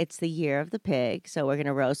festival, it's the year of the pig. So we're going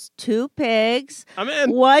to roast 2 pigs. I'm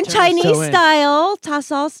in. One Sounds Chinese so in. style,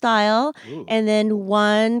 Tasal style, Ooh. and then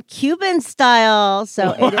one Cuban style.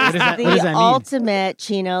 So it What is does that the mean? ultimate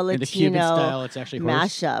Chino In the Cuban Latino style, it's actually horse.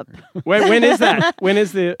 mashup. When is that? When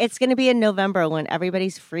is the? It's going to be in November when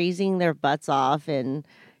everybody's freezing their butts off in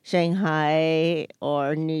Shanghai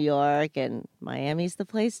or New York, and Miami's the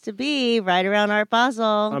place to be, right around Art Basel.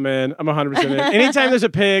 I'm in. I'm 100% in. Anytime there's a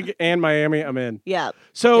pig and Miami, I'm in. Yeah.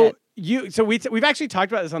 So Good. we've actually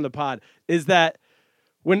talked about this on the pod. Is that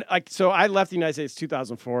so I left the United States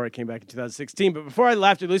 2004. I came back in 2016. But before I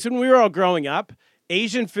left, at least when we were all growing up,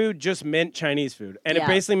 Asian food just meant Chinese food, and it Yeah.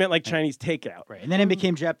 basically meant like Chinese takeout. Right. And then it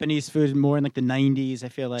became Japanese food more in like the 90s, I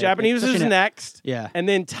feel like. Japanese was Especially in- next. Yeah. And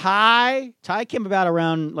then Thai. Thai came about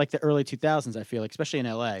around like the early 2000s, I feel like, especially in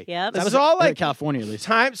LA. Yep. That was all like California, at least.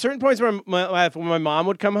 certain points where my mom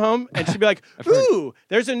would come home and she'd be like, "Ooh,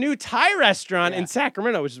 there's a new Thai restaurant in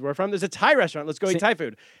Sacramento, which is where we're from. There's a Thai restaurant. Let's go eat Thai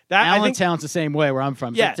food." That I think Allentown's the same way where I'm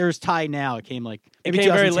from. It's Yeah. like, there's Thai now. It came like it maybe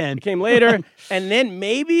came very 2010. it came later, and then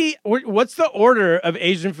maybe what's the order of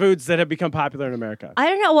Asian foods that have become popular in America? I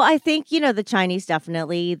don't know. Well, I think, the Chinese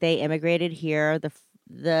definitely, they immigrated here the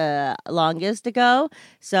longest ago.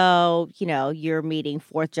 So, you're meeting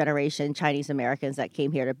 4th generation Chinese Americans that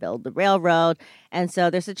came here to build the railroad. And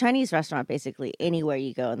so there's a Chinese restaurant basically anywhere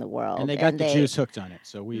you go in the world. And they got the juice hooked on it.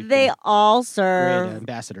 So They all great serve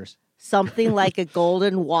ambassadors. something like a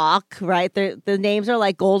golden wok, right? The names are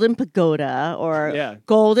like Golden Pagoda or Yeah.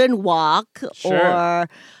 Golden Wok Sure. or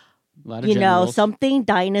A lot of generals. something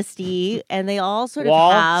dynasty, and they all sort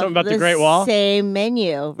Wall? of have Something about the the Great Wall? same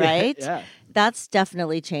menu, right? Yeah. That's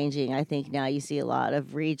definitely changing. I think now you see a lot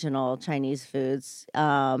of regional Chinese foods,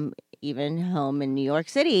 even home in New York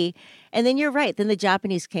City. And then you're right. Then the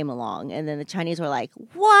Japanese came along, and then the Chinese were like,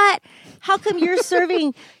 "What? How come you're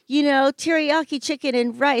serving, teriyaki chicken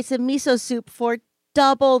and rice and miso soup for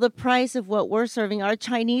double the price of what we're serving our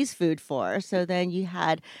Chinese food for?" So then you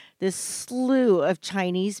had this slew of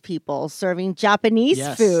Chinese people serving Japanese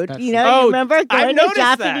Yes, food. that's- You Oh, remember I've going to a noticed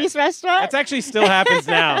that. Japanese restaurant? That's actually still happens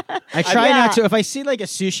now. I try Yeah. not to. If I see like a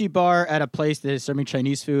sushi bar at a place that is serving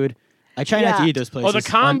Chinese food, I try not to Yeah. eat those places. Oh, the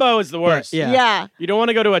combo is the worst. yeah. Yeah. You don't want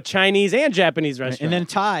to go to a Chinese and Japanese restaurant. And then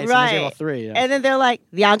Thai, so Right. they have all 3. Yeah. And then they're like,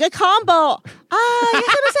 Yanga combo.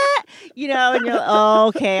 Yes, and you're like, oh,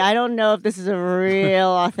 okay, I don't know if this is a real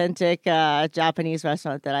authentic Japanese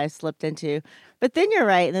restaurant that I slipped into. But then you're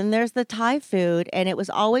right. And then there's the Thai food, and it was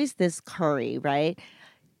always this curry, right?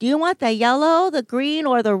 Do you want the yellow, the green,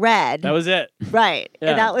 or the red? that was it. right. Yeah.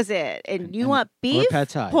 And that was it. And you want beef, pad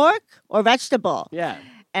thai. pork, or vegetable? Yeah.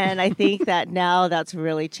 And I think that now that's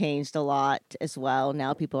really changed a lot as well.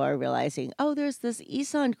 Now people are realizing, oh, there's this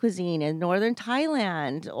Isan cuisine in northern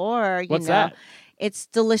Thailand, or What's that? it's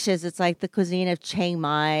delicious. It's like the cuisine of Chiang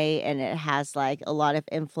Mai, and it has like a lot of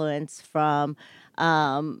influence from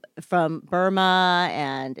Burma,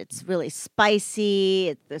 and it's really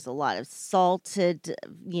spicy. There's a lot of salted,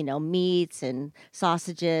 meats and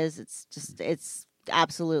sausages. It's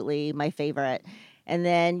absolutely my favorite. And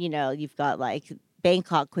then, you've got like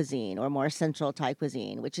Bangkok cuisine or more central Thai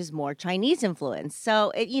cuisine, which is more Chinese influence.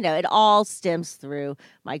 So it all stems through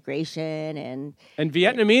migration and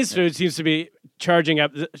Vietnamese food seems to be charging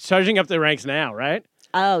up the ranks now, right?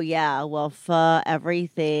 oh yeah, well pho,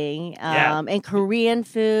 everything, Yeah. and Korean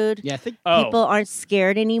food. Yeah, I think People aren't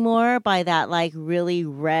scared anymore by that like really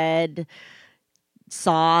red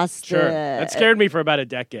sauce. Sure. That scared me for about a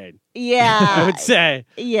decade, Yeah, I would say.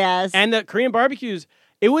 yes. And the Korean barbecues,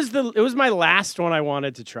 it was my last one I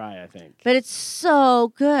wanted to try, I think. But it's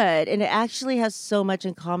so good, and it actually has so much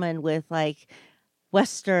in common with like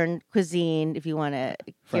Western cuisine, if you want to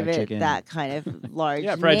Fried give it chicken. that kind of large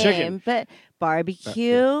Yeah, fried name. chicken. But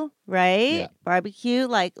barbecue, right? Yeah. Barbecue,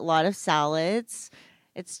 like a lot of salads.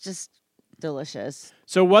 It's just delicious.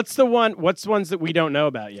 So what's ones that we don't know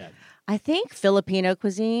about yet? I think Filipino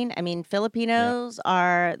cuisine. I mean, Filipinos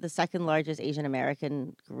are the second largest Asian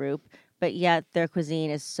American group, but yet their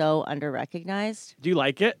cuisine is so under-recognized. Do you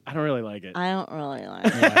like it? I don't really like it. I don't really like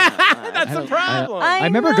it. That's the problem. I I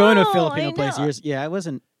remember going to a know, Filipino I place know. years. Yeah, I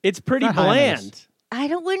wasn't. It's pretty Not high on the bland.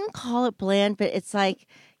 I wouldn't call it bland, but it's like,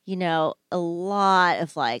 a lot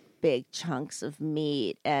of like big chunks of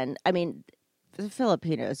meat. And I mean, the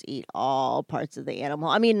Filipinos eat all parts of the animal.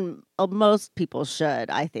 I mean, most people should,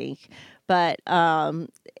 I think. But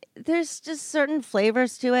there's just certain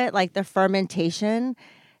flavors to it, like the fermentation.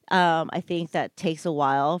 I think that takes a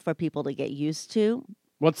while for people to get used to.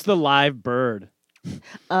 What's the live bird?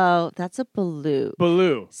 Oh, that's a balut.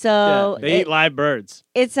 Baloo. So Yeah, they eat live birds.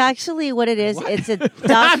 it's actually what it is. It's a duck.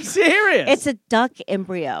 I'm serious. It's a duck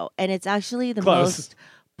embryo, and it's actually the Close. most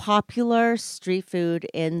popular street food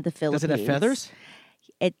in the Philippines. Does it have feathers?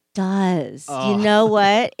 It does. Oh. You know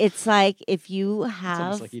what? It's like if you It's almost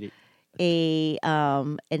have like eating.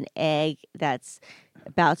 an egg that's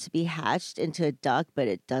about to be hatched into a duck, but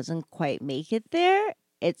it doesn't quite make it there.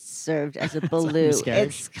 It's served as a like balut. miscarriage.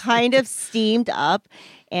 It's kind of steamed up,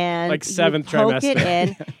 and Like you seventh poke it trimester.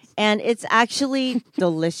 in, and it's actually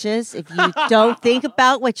delicious if you don't think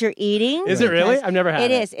about what you're eating. Is it really? because I've never had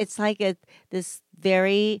it. it. Is. It's like this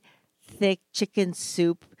very thick chicken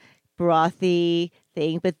soup, brothy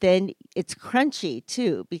thing, but then it's crunchy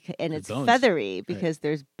too, and it's bones. feathery because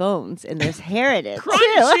there's bones and there's hair in it too.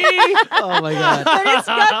 Crunchy. Oh my god! But it's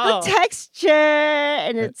got the texture,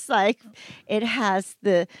 and it's like it has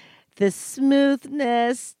the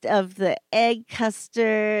smoothness of the egg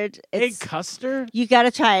custard. Egg custard? You got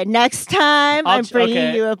to try it next time. I'm bringing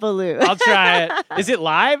okay. you a balut. I'll try it. Is it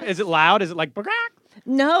live? Is it loud? Is it like...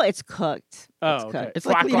 No, it's cooked. Oh, it's okay. cooked. It's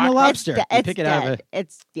like Quack, eating a quack. lobster. It's, You pick it out of dead. a.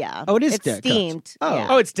 It's yeah. Oh, it is it's dead, cooked. steamed. Oh. yeah.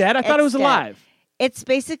 Oh, it's dead? I thought it was It's dead. alive. It's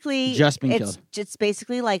basically Just been killed. It's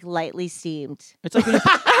basically like lightly steamed. It's like when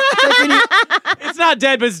you, It's not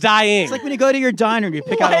dead, but it's dying. it's like when you go to your diner and you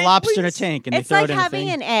pick out a Wait, lobster in a please. tank and It's they throw like it in a having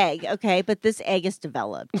thing. an egg, okay, but this egg is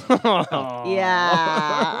developed. Oh. Yeah,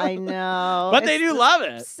 I know. But they It's do this love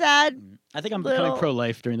it. sad I think I'm becoming little-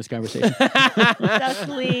 pro-life during this conversation.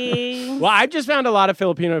 duckling. Well, I've just found a lot of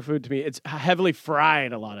Filipino food to me. It's heavily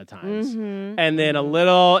fried a lot of times. Mhm. And then a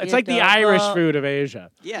little, it's The like the adobo. Irish food of Asia.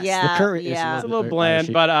 Yes, Yeah, the curry yeah. It's a little bit bland,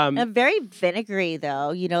 Irishy. but And very vinegary,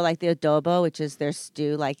 though. You know, like the adobo, which is their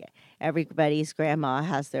stew. Like everybody's grandma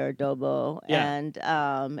has their adobo, Yeah.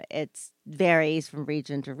 and it varies from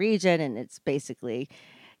region to region, and it's basically,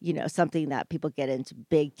 something that people get into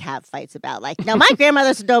big cat fights about. Like, no, my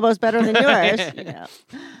grandmother's adobo is better than yours.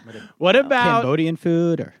 what about, Cambodian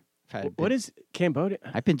food or I've had what is Cambodia?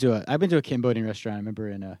 I've been to a Cambodian restaurant. I remember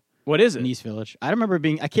in What is it? East Village. I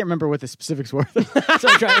can't remember what the specifics were. That's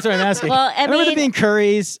what I'm asking. Well, I remember there mean- being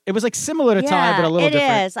curries. It was like similar to Thai, but a little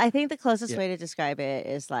different. It is. I think the closest Yeah. way to describe it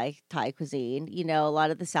is like Thai cuisine. A lot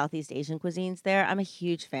of the Southeast Asian cuisines there. I'm a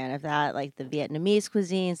huge fan of that, like the Vietnamese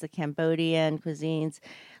cuisines, the Cambodian cuisines,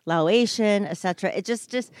 Laotian, etc. It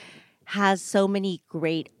just has so many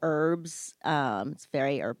great herbs. It's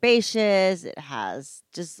very herbaceous. It has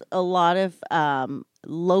just a lot of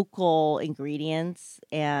local ingredients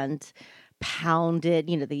and pounded.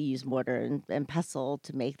 They use mortar and pestle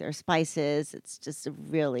to make their spices. It's just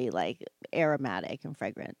really like aromatic and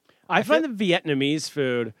fragrant. I find the Vietnamese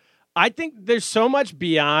food, I think there's so much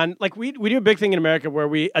beyond, like we do a big thing in America where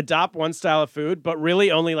we adopt one style of food, but really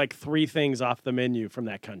only like 3 things off the menu from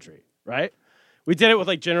that country, right? We did it with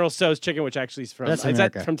like General Tso's chicken, which actually is from, That's is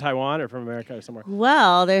America. that from Taiwan or from America or somewhere?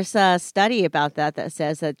 Well, there's a study about that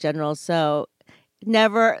says that General Tso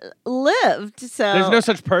never lived. So There's no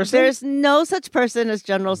such person? There's no such person as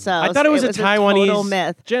General Tso. I thought it was a total Taiwanese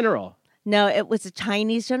myth. general. No, it was a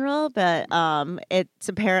Chinese general, but it's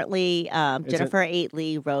apparently Jennifer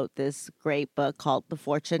Aitley wrote this great book called The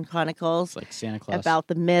Fortune Chronicles. It's like Santa Claus. About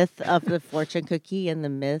the myth of the fortune cookie and the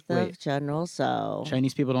myth Wait. of General So.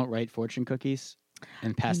 Chinese people don't write fortune cookies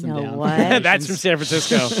and pass You them know down. what? That's from San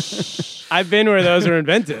Francisco. I've been where those were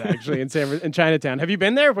invented, actually, in Chinatown. Have you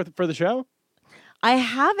been there for the show? I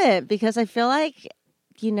haven't because I feel like,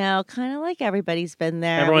 kind of like everybody's been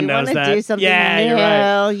there. Everyone knows we want that. to do something Yeah, new, you're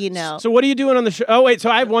right. So what are you doing on the show? Oh, wait.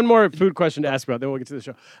 So I have one more food question to ask about. Then we'll get to the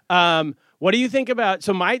show. What do you think about?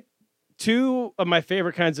 So two of my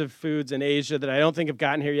favorite kinds of foods in Asia that I don't think have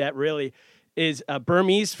gotten here yet, really, is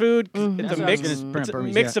Burmese food. It's a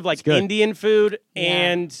mix of like Indian food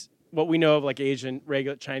and what we know of like Asian,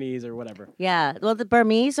 regular Chinese or whatever. Yeah. Well, the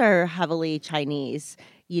Burmese are heavily Chinese.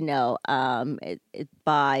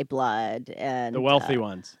 By blood and The wealthy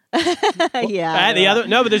ones. Yeah.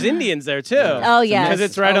 But there's Indians there too. Oh yeah, because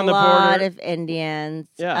it's right on the border. A lot of Indians.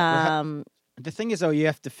 Yeah. The thing is, though, you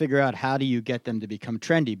have to figure out how do you get them to become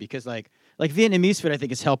trendy because, like Vietnamese food, I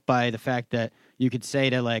think is helped by the fact that you could say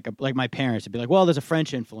to like my parents, it'd be like, well, there's a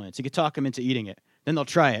French influence. You could talk them into eating it, then they'll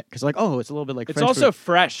try it because it's a little bit like it's French also food.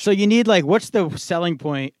 fresh. So you need what's the selling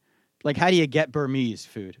point? Like, how do you get Burmese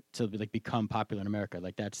food to become popular in America?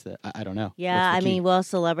 Like, that's I don't know. Yeah,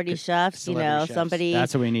 celebrity chefs. Chefs. Somebody.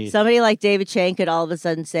 That's what we need. Somebody like David Chang could all of a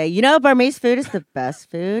sudden say, Burmese food is the best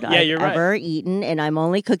food I've ever eaten, and I'm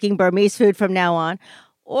only cooking Burmese food from now on.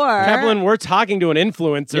 Or Kaplan, we're talking to an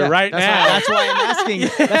influencer right now. That's why I'm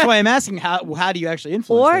asking. That's why I'm asking how do you actually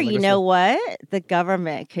influence? Or them? you know what? The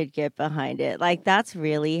government could get behind it. Like that's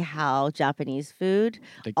really how Japanese food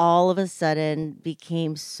all of a sudden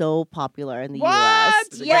became so popular in the U.S.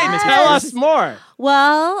 Yes. Tell us more.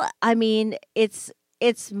 Well, I mean, it's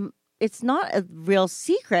not a real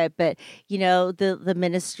secret, but the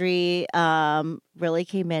ministry really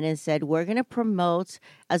came in and said we're going to promote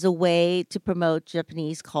as a way to promote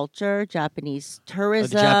Japanese culture, Japanese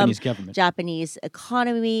tourism, the Japanese government, Japanese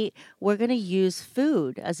economy. We're going to use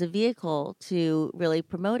food as a vehicle to really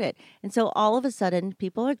promote it. And so all of a sudden,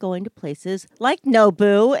 people are going to places like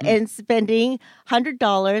Nobu and spending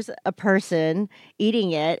 $100 a person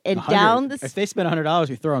eating it, and down the if they spend $100,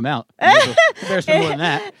 we throw them out. They better spend more than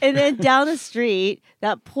that. And then down the street,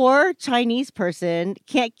 that poor Chinese person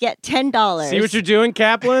can't get $10. See what you're doing,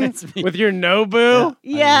 Kaplan, with your Nobu?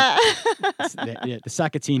 Yeah. The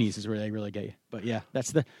Sakatinis is where they really get you. But yeah,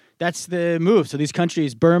 that's the move. So these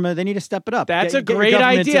countries, Burma, they need to step it up. That's a great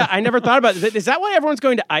idea. I never thought about it. Is that why everyone's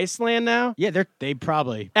going to Iceland now? Yeah, they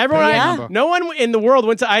probably. No one in the world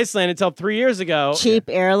went to Iceland until 3 years ago. Cheap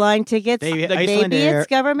airline tickets. Maybe it's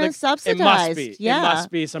government subsidized. It must be. Yeah. It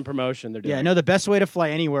must be some promotion they're doing. Yeah, no, the best way to fly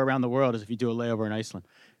anywhere around the world is if you do a layover in Iceland.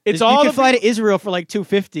 You can fly to Israel for like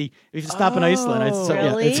 $250 if you stop in Iceland.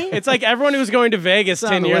 Really? It's like everyone who was going to Vegas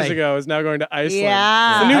 10 years ago is now going to Iceland.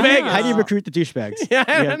 Yeah. It's the new Vegas. How do you recruit the douchebags?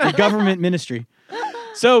 The government ministry.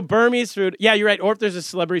 So Burmese food. Yeah, you're right. Or if there's a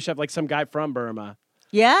celebrity chef, like some guy from Burma.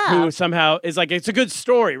 Yeah. Who somehow is like, it's a good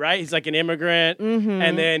story, right? He's like an immigrant,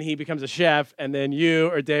 and then he becomes a chef, and then you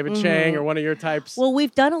or David Chang or one of your types. Well,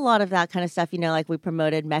 we've done a lot of that kind of stuff. Like we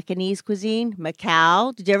promoted Mecanese cuisine,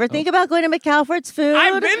 Macau. Did you ever think about going to Macau for its food?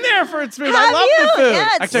 I've been there for its food. Have I love you? the food. Yeah,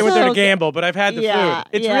 Actually, I went there to gamble, but I've had the food.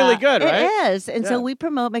 It's really good, right? It is. And so we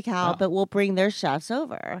promote Macau, but we'll bring their chefs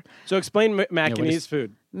over. So explain Macanese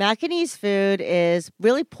food. Macanese food is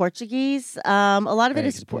really Portuguese. A lot of it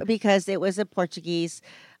is because it was a Portuguese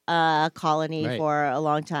colony for a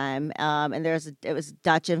long time, and it was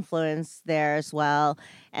Dutch influence there as well.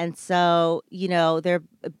 And so, their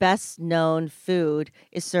best known food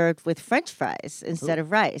is served with French fries instead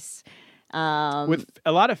of rice, with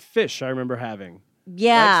a lot of fish. I remember having.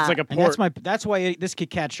 Yeah, it's like a port. And that's why this could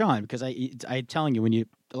catch on because I'm telling you,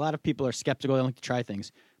 a lot of people are skeptical. They don't like to try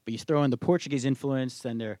things, but you throw in the Portuguese influence,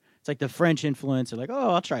 then it's like the French influence. They're like,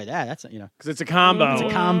 oh, I'll try that. That's because it's a combo. It's a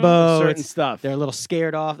combo. Certain stuff. They're a little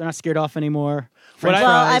scared off. They're not scared off anymore. Well,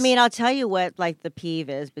 I mean, I'll tell you what. Like the peeve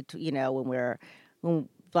is between when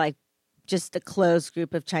just a closed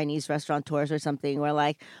group of Chinese restaurateurs or something. We're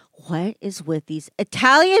like, what is with these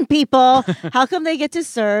Italian people? How come they get to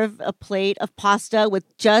serve a plate of pasta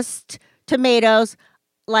with just tomatoes,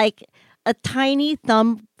 like a tiny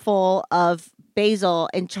thumbful of basil,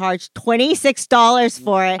 and charge $26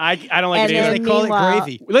 for it? I don't like it either. They call it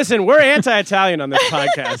gravy. Listen, we're anti-Italian on this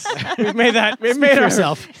podcast. We've made that. We've made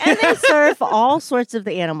ourselves. And they serve all sorts of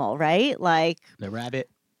the animal, right? Like the rabbit.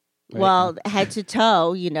 Right. Well, head to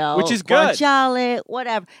toe, which is good. Guanciale,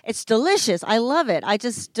 whatever. It's delicious. I love it. I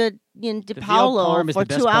just stood in De Paolo for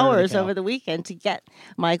 2 hours over the weekend to get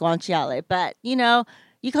my guanciale. But you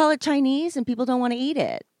call it Chinese, and people don't want to eat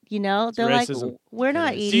it. You know, they're like, racism. we're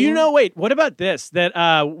not eating. Do you know? Wait, what about this? That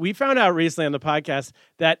we found out recently on the podcast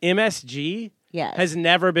that MSG Yes. has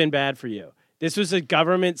never been bad for you. This was a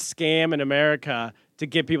government scam in America to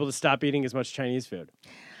get people to stop eating as much Chinese food.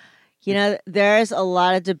 You know, there's a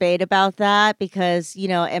lot of debate about that because, you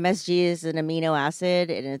know, MSG is an amino acid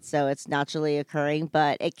and it's naturally occurring,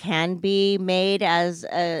 but it can be made as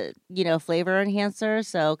a, you know, flavor enhancer.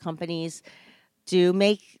 So companies do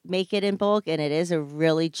make it in bulk, and it is a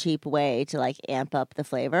really cheap way to like amp up the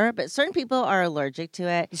flavor. But certain people are allergic to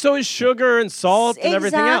it. So is sugar and salt and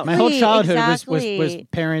everything else. My whole childhood Exactly. was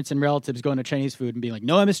parents and relatives going to Chinese food and being like,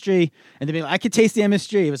 no MSG. And they'd be like, I could taste the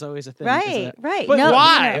MSG. It was always a thing. Right. But No,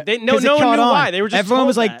 why? you know, They, no 'Cause it one caught knew on. why. They were just Everyone told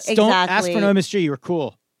was like, that. don't ask for Exactly. no MSG. You're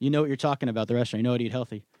cool. You know what you're talking about the restaurant. You know how to eat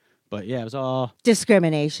healthy. But yeah, it was all.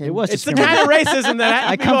 discrimination. It was. It's the discriminatory. kind of racism that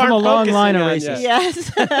I people come from aren't a long focusing line of on racists.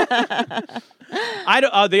 yet. Yes.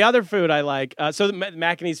 The other food I like. So the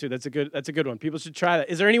Macanese food. That's a good one. People should try that.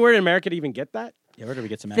 Is there anywhere in America to even get that? Yeah, where do we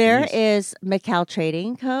get some There Macanese? is Macau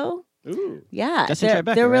Trading Co. Ooh. Yeah, That's in they're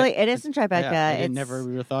Tribeca, really. right? It is in Tribeca. Yeah, I It's never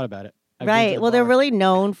would have thought about it. I've been to right. the Well, they're bar. really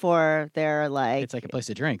known for their like. It's like a place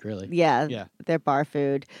to drink, really. Yeah, Yeah. their bar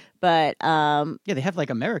food, but Yeah, they have like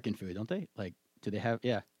American food, don't they? Like, do they have?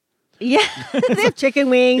 Yeah. yeah, they have chicken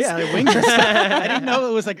wings. Yeah, the wings. I didn't know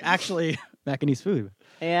it was like actually Macanese food.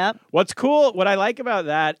 Yep. What's cool, what I like about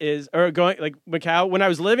that is, going like Macau, when I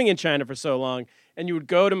was living in China for so long, and you would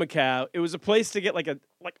go to Macau, it was a place to get like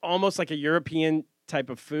almost like a European type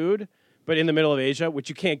of food, but in the middle of Asia, which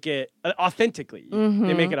you can't get authentically.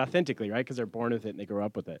 They make it authentically, right? Because they're born with it and they grow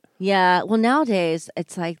up with it. Yeah. Well, nowadays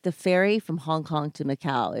it's like the ferry from Hong Kong to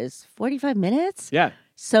Macau is 45 minutes. Yeah,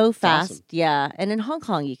 So fast. awesome. Yeah. And in Hong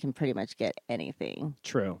Kong, you can pretty much get anything.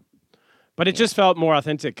 true. But it just felt more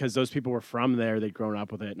authentic because those people were from there, they'd grown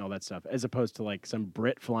up with it and all that stuff, as opposed to like some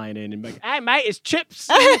Brit flying in and be like, hey, mate, it's chips.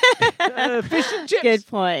 Fish and chips. Good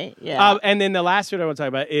point. Yeah. And then the last food I want to talk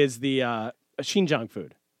about is the Xinjiang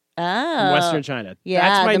food. Oh. Western China. Yeah,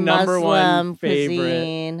 that's my the number one Muslim favorite.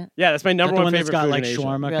 cuisine. Yeah, that's my Is that number the one one favorite that's got food like in Asia.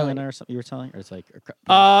 shawarma Really? coming or something you were telling? Or it's like.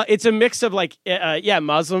 It's a mix of like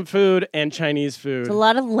Muslim food and Chinese food, It's a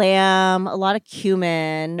lot of lamb, a lot of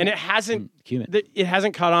cumin. and it hasn't cumin. it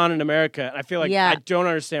hasn't caught on in America. And I feel like Yeah. I don't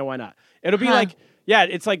understand why not. It'll be Huh. like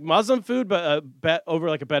it's like Muslim food, but over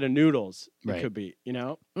like a bed of noodles. It Right. could be, you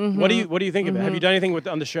know. Mhm. What do you think of it? Have you done anything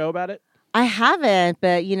on the show about it? I haven't,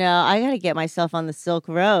 but you know, I got to get myself on the Silk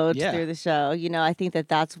Road Yeah. through the show. You know, I think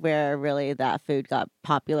that's where really that food got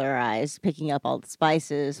popularized, picking up all the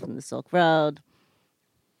spices from the Silk Road.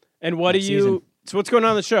 And what Next do you? season. So what's going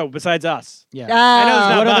on the show besides us? Yeah. I know it's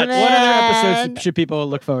not Oh, much. What other man. episodes should people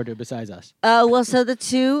look forward to besides us? Well, so the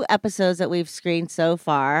 2 episodes that we've screened so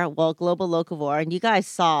far, well, Global Locavore, and you guys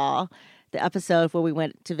saw the episode where we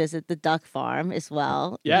went to visit the duck farm as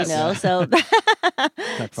well. Yes. You know, so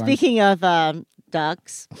Duck farm. speaking of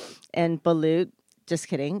ducks and balut, just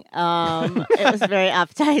kidding. It was very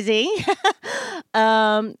appetizing.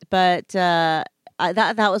 But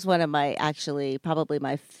that was one of my probably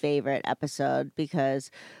my favorite episode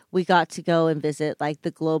because we got to go and visit like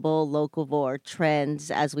the global locavore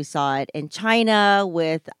trends as we saw it in China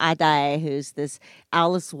with Adai, who's this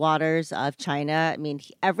Alice Waters of China. I mean,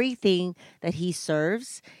 everything that he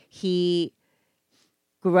serves, he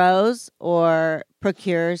grows or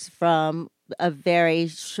procures from a very,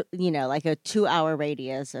 like a 2-hour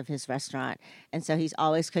radius of his restaurant. And so he's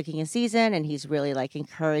always cooking in season and he's really like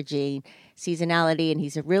encouraging seasonality. And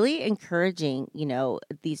he's really encouraging,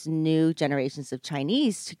 these new generations of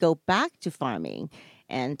Chinese to go back to farming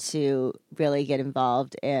and to really get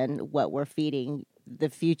involved in what we're feeding the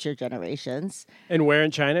future generations. And where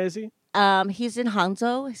in China is he? He's in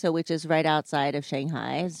Hangzhou, which is right outside of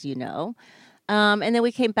Shanghai, as you know. And then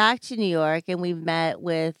we came back to New York and we met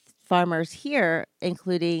with farmers here,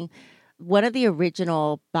 including one of the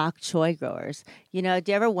original bok choy growers. Do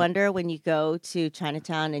you ever wonder when you go to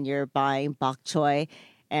Chinatown and you're buying bok choy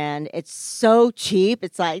and it's so cheap?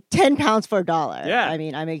 It's like 10 pounds for $1. Yeah. I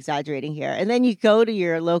mean, I'm exaggerating here. And then you go to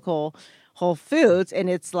your local Whole Foods and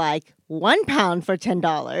it's like 1 pound for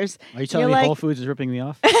 $10. Are you telling me like- Whole Foods is ripping me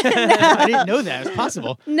off? I didn't know that. It's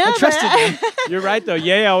possible. No, I trusted but- them. You're right though.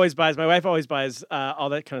 My wife always buys all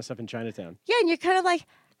that kind of stuff in Chinatown. Yeah, and you're kind of like,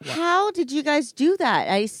 how did you guys do that?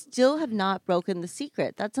 I still have not broken the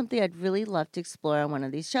secret. That's something I'd really love to explore on one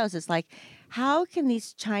of these shows. It's like, how can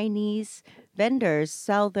these Chinese vendors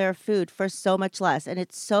sell their food for so much less? And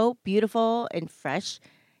it's so beautiful and fresh,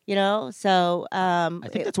 So I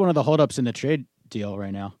think that's one of the holdups in the trade deal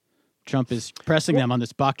right now. Trump is pressing them on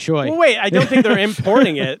this bok choy. Well, wait, I don't think they're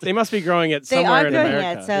importing it. They must be growing it They somewhere are in growing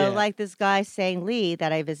America. it. So, like this guy, Sang Lee,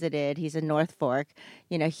 that I visited, he's in North Fork.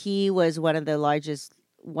 He was one of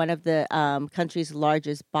the country's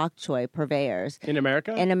largest bok choy purveyors In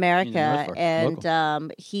America? in America. Fork,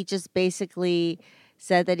 And he just basically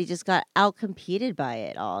said that he just got outcompeted by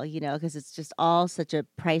it all, because it's just all such a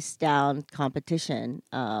price down competition.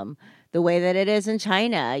 The way that it is in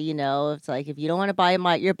China, it's like if you don't want to buy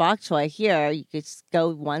your bok choy here, you could just go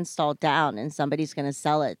one stall down and somebody's going to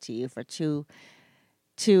sell it to you for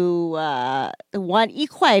one 一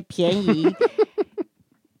块便宜.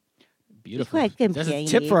 Beautiful. Quite good That's a便宜.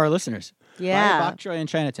 tip for our listeners. Yeah. Buy a bok choy in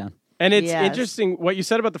Chinatown. And it's Yes. interesting what you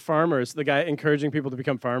said about the farmers, the guy encouraging people to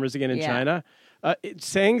become farmers again in Yeah. China.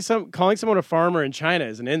 Calling someone a farmer in China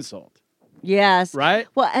is an insult, Yes. right?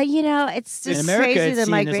 Well, it's In just America, crazy it's the seen as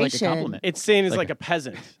like a migration. compliment. It's seen as Like like a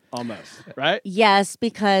peasant almost, right? Yes,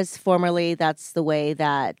 because formerly that's the way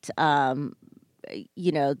that the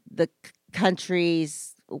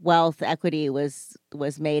country's wealth equity was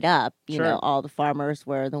made up. Sure. All the farmers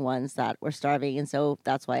were the ones that were starving, and so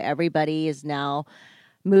that's why everybody is now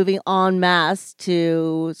moving en masse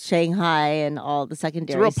to Shanghai and all the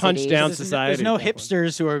secondary. real punch cities. down There's society. no at that point.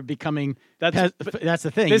 hipsters wwho are becoming. That's That's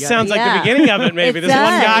the thing. This You gotta- sounds like Yeah. the beginning of it. Maybe It this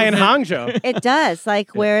one guy in does. Hangzhou. It does.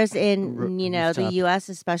 Whereas in the rooftop. U.S.,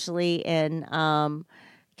 especially in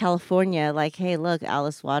California, hey, look,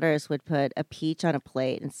 Alice Waters would put a peach on a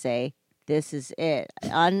plate and say, "This is it,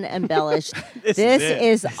 unembellished. This this is it."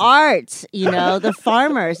 is art." The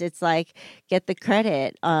farmers. It's like get the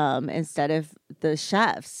credit instead of the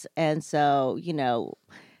chefs, and so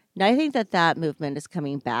And I think that movement is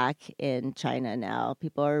coming back in China now.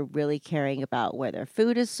 People are really caring about where their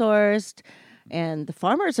food is sourced, and the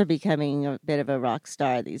farmers are becoming a bit of a rock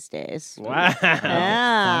star these days. Wow. Farmer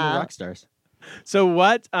Yeah. rock stars. So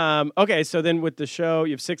what? Okay, so then with the show,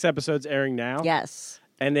 you have 6 episodes airing now. Yes.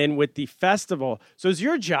 And then with the festival, so is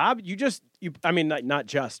your job? I mean, not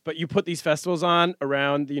just, but you put these festivals on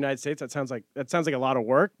around the United States. That sounds like a lot of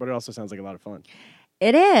work, but it also sounds like a lot of fun.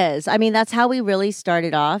 It is. I mean, that's how we really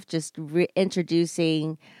started off, just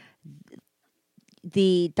introducing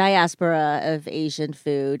the diaspora of Asian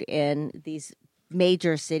food in these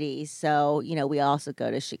major cities. So, we also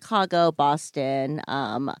go to Chicago, Boston,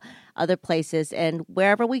 other places. And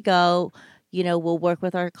wherever we go, we'll work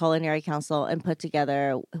with our culinary council and put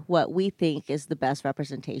together what we think is the best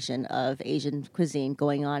representation of Asian cuisine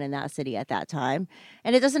going on in that city at that time.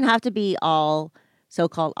 And it doesn't have to be all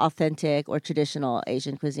so-called authentic or traditional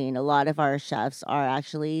Asian cuisine. A lot of our chefs are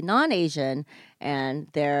actually non-Asian, and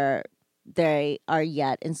they are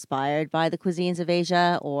yet inspired by the cuisines of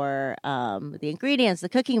Asia or the ingredients, the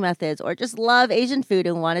cooking methods, or just love Asian food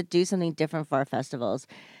and want to do something different for our festivals.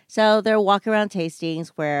 So there are walk-around tastings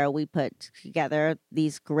where we put together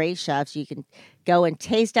these great chefs. You can go and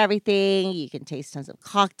taste everything. You can taste tons of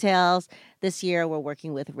cocktails. This year, we're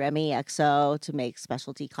working with Remy XO to make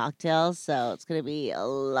specialty cocktails. So it's going to be a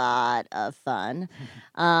lot of fun.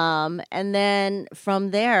 And then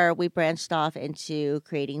from there, we branched off into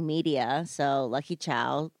creating media. So Lucky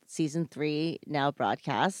Chow, season 3, now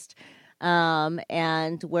broadcast.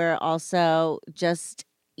 And we're also just,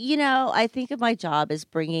 I think of my job as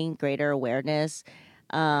bringing greater awareness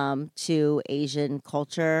to Asian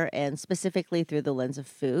culture, and specifically through the lens of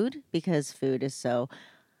food, because food is so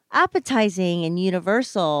appetizing and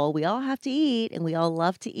universal. We all have to eat, and we all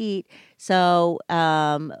love to eat. So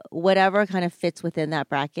whatever kind of fits within that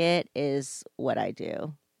bracket is what I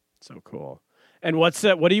do. So cool. And what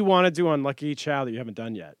do you want to do on Lucky Chow that you haven't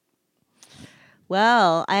done yet?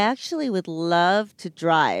 Well, I actually would love to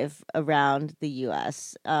drive around the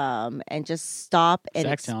U.S. And just stop and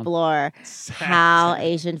Sacktown. explore how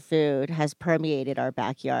Asian food has permeated our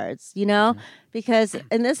backyards, Because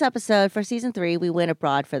in this episode for season 3, we went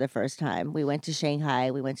abroad for the first time. We went to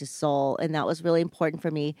Shanghai, we went to Seoul, and that was really important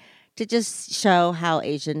for me to just show how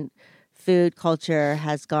Asian food culture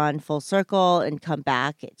has gone full circle and come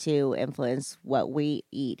back to influence what we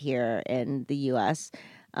eat here in the U.S.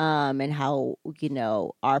 And how,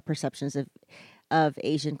 our perceptions of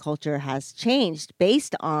Asian culture has changed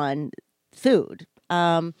based on food.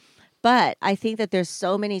 But I think that there's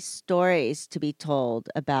so many stories to be told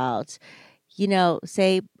about,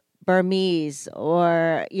 say, Burmese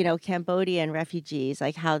or, Cambodian refugees,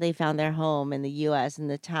 like how they found their home in the U.S. and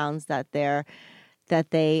the towns that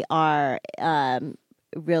they are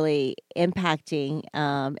really impacting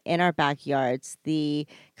in our backyards. The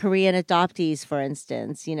Korean adoptees, for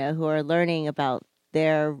instance, who are learning about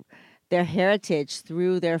their their heritage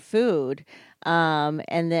through their food,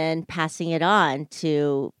 and then passing it on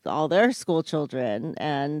to all their school children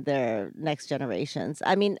and their next generations.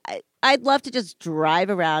 I mean, I'd love to just drive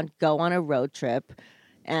around, go on a road trip,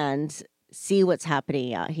 and see what's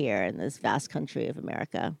happening out here in this vast country of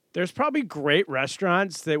America. There's probably great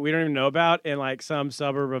restaurants that we don't even know about in like some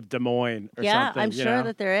suburb of Des Moines or something. I'm sure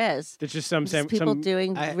that there is. There's just some People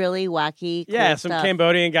doing really wacky cool some stuff.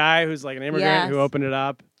 Cambodian guy who's like an immigrant who opened it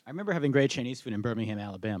up. I remember having great Chinese food in Birmingham,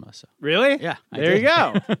 Alabama. So Really? yeah, There you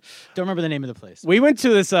go. Don't remember the name of the place. We went to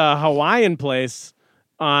this Hawaiian place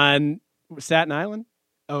on Staten Island.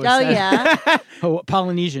 Oh, yeah.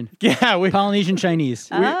 Polynesian. Yeah, Polynesian Chinese.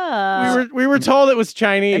 we were told it was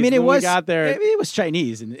Chinese. I mean, when we got there. It was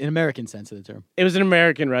Chinese in American sense of the term. It was an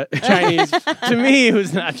American Chinese. To me, it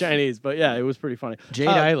was not Chinese, but yeah, it was pretty funny. Jade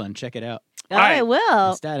Island, check it out. I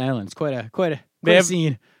will. Staten Island, it's quite a They have-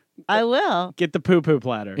 scene. I will. Get the poo-poo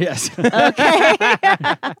platter. Yes. Okay.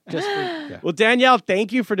 Well, Danielle,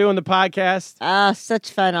 thank you for doing the podcast.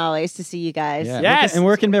 Such fun always to see you guys. Yeah. Yes. And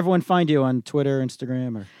where can everyone find you on Twitter,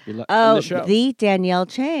 Instagram, or Oh, show? the Danielle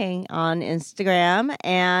Chang on Instagram,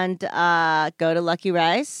 and go to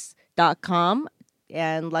luckyrice.com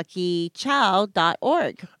and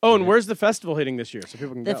luckychow.org. Oh, and where's the festival hitting this year so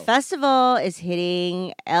people can The go? festival is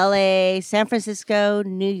hitting LA, San Francisco,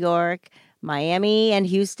 New York, Miami, and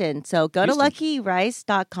Houston. So go to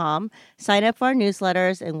luckyrice.com, sign up for our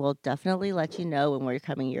newsletters, and we'll definitely let you know when we're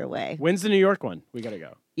coming your way. When's the New York one? We got to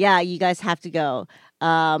go. Yeah, you guys have to go.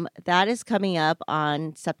 That is coming up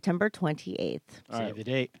on September 28th. Save the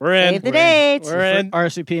date. We're in. Save the date. We're in.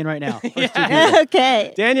 RSVPing right now.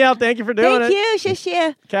 Okay. Danielle, thank you for doing Thank it. you.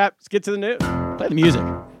 Shishia. Cap, let's get to the news. Play the music.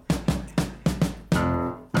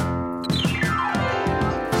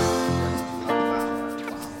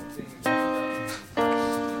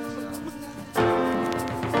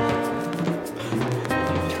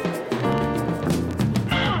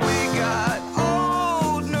 We got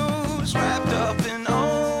old news wrapped up in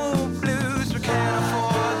old blues. We can't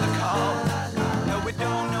afford the call. No, we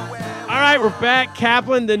don't know where. All right, we're back.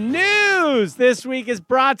 Kaplan, the news this week is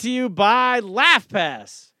brought to you by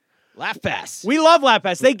LaughPass. LaughPass. We love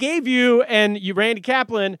LaughPass. They gave you Randy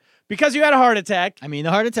Kaplan, because you had a heart attack, I mean,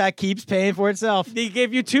 the heart attack keeps paying for itself. they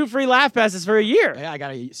gave you 2 free LaughPasses for a year. Yeah, I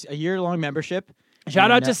got a year-long membership.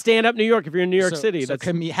 Shout out And, to Stand Up New York if you're in New York so- City. So That's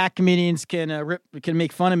hack comedians can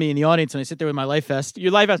make fun of me in the audience when I sit there with my life vest.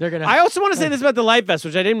 your life vest. They're gonna- I also want to say this about the life vest,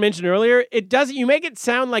 which I didn't mention earlier. It doesn't. You make it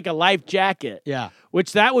sound like a life jacket. Yeah.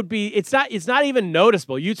 Which that would be. It's not even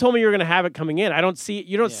noticeable. You told me you were going to have it coming in. I don't see it.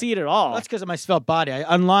 You don't see it at all. Well, that's because of my svelte body.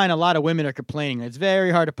 Online, a lot of women are complaining. It's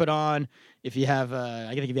very hard to put on if you have, I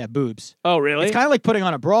think if you have boobs. Oh, really? It's kind of like putting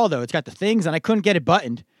on a bra, though. It's got the things, and I couldn't get it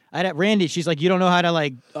buttoned. I had Randy. She's like, you don't know how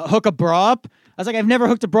to hook a bra up. I was like, I've never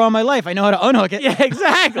hooked a bra in my life. I know how to unhook it. Yeah,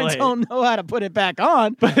 exactly. I don't know how to put it back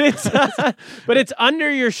on. but it's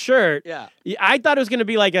under your shirt. Yeah. I thought it was going to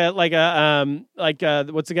be like a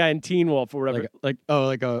what's the guy in Teen Wolf or whatever.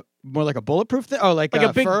 More like a bulletproof thing. Oh, like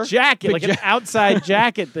a big fur? jacket, Big like an outside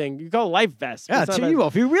jacket thing. You call it life vest. Yeah, It's not Teen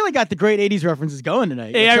Wolf. You really got the great '80s references going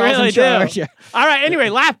tonight. Yeah, I Charles really in charge. do. Yeah. All right. Anyway,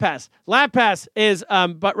 LaughPass. LaughPass is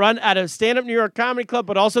but run out of Stand Up New York Comedy Club,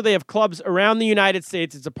 but also they have clubs around the United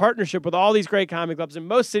States. It's a partnership with all these great comedy clubs in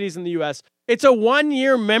most cities in the U.S. It's a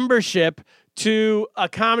 1-year membership to a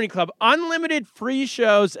comedy club. Unlimited free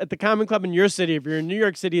shows at the comedy club in your city. If you're in New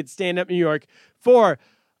York City, it's Stand Up New York for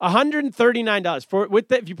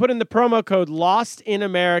 $139. If you put in the promo code Lost in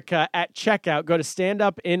America at checkout, go to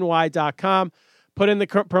standupny.com. Put in the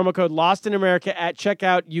promo code Lost in America at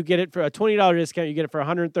checkout. You get it for a $20 discount. You get it for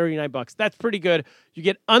 $139. That's pretty good. You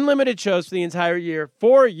get unlimited shows for the entire year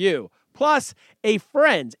for you. Plus a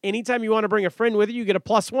friend. Anytime you want to bring a friend with you, you get a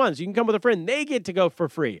 +1. So you can come with a friend. They get to go for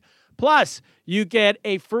free. Plus, you get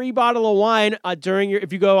a free bottle of wine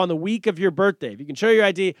if you go on the week of your birthday. If you can show your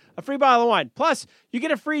ID, a free bottle of wine. Plus, you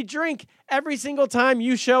get a free drink every single time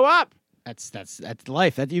you show up. That's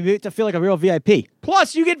life. You have to feel like a real VIP.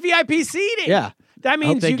 Plus, you get VIP seating. Yeah. That I hope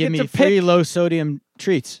means they you give get me to free pick. low sodium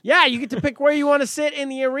treats. Yeah, you get to pick where you want to sit in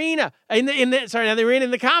the arena. In the arena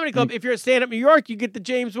in the comedy club. If you're at Stand Up New York, you get the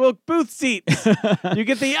James Wilk booth seats. You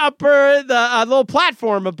get the little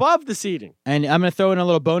platform above the seating. And I'm going to throw in a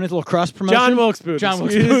little bonus, a little cross promotion. John Wilkes booth. John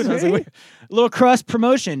Wilkes Excuse booth. I was like, me. wait. A little cross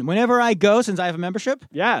promotion. Whenever I go, since I have a membership,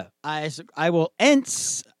 Yeah. I will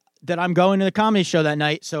ents that I'm going to the comedy show that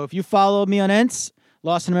night. So if you follow me on ents,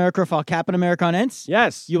 Lost in America, or follow Captain America on ents,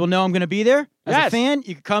 Yes. you will know I'm going to be there. As Yes. a fan,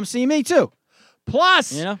 you can come see me too.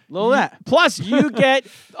 Plus, You know, a little of that. Plus, you get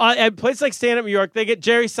at a place like Stand Up New York, they get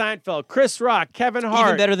Jerry Seinfeld, Chris Rock, Kevin Hart,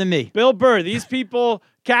 Even better than me. Bill Burr. These people,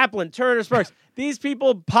 Kaplan, Turner, Sparks. these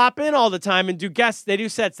people pop in all the time and do guests. They do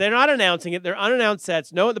sets. They're not announcing it. They're unannounced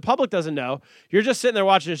sets. No, the public doesn't know. You're just sitting there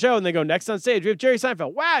watching a show, and they go, next on stage, we have Jerry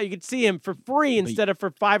Seinfeld. Wow, you can see him for free instead of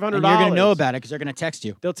for $500. And you're going to know about it because they're going to text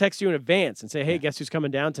you. They'll text you in advance and say, hey, guess who's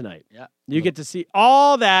coming down tonight? Yeah. You get to see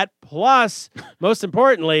all that. Plus, most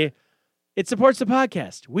importantly, it supports the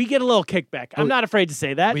podcast. We get a little kickback. I'm not afraid to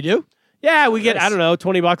say that. We do? Yeah, we get, Nice. I don't know,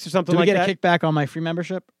 $20 or something Do we like get that. a kickback on my free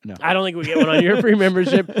membership? No. I don't think we get one on your free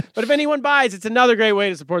membership. But if anyone buys, it's another great way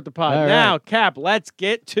to support the pod. All Now, right. Cap, let's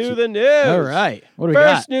get to the news. All right. What do we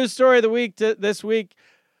First got? news story of the week this week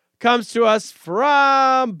comes to us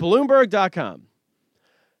from Bloomberg.com.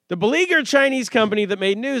 The beleaguered Chinese company that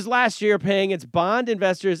made news last year paying its bond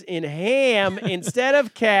investors in ham instead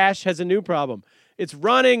of cash has a new problem. It's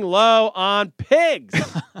running low on pigs.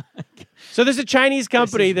 So there's a Chinese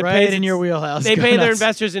company that right pays in your wheelhouse. They Go pay their nuts.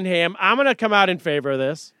 investors in ham. I'm going to come out in favor of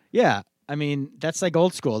this. Yeah. I mean, that's like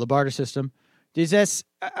old school, the barter system. This is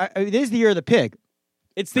the year of the pig.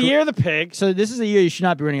 It's the year of the pig. So this is the year you should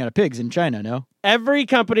not be running out of pigs in China, no? Every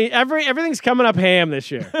company, everything's coming up ham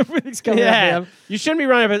this year. Everything's coming out Yeah, of ham. you shouldn't be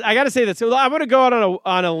running. I got to say this. So I'm going to go out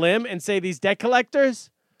on a limb and say these debt collectors,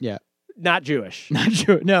 Yeah. not Jewish, Not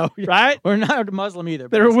true. No. right? We're not Muslim either.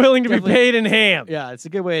 but They're it's willing to be definitely- paid in ham. Yeah, it's a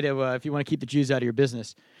good way to if you want to keep the Jews out of your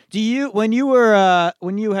business. Do you when you had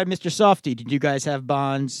Mr. Softy, did you guys have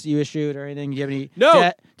bonds you issued or anything? Do you have any No.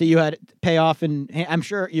 debt that you had to pay off in ham? I'm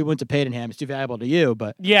sure you wouldn't have paid in ham. It's too valuable to you,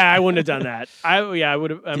 but Yeah, I wouldn't have done that. I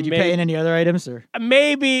would have. did you pay in any other items or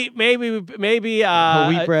Maybe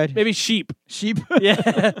wheat bread? maybe sheep. sheep?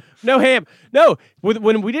 Yeah, no ham. No,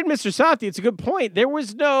 when we did Mr. Softy, it's a good point. There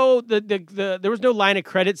was no there was no line of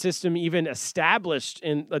credit system even established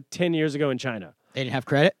in 10 years ago in China. They didn't have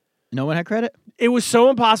credit? No one had credit? It was so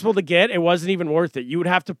impossible to get. It wasn't even worth it. You would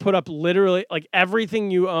have to put up literally like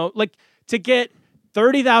everything you own. Like to get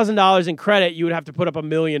 $30,000 in credit, you would have to put up $1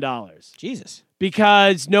 million Jesus.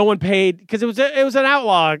 because no one paid. Because it was an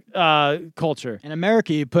outlaw culture. In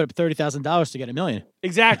America, you put up $30,000 to get $1 million.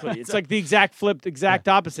 Exactly. It's like the exact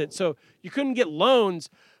opposite. So you couldn't get loans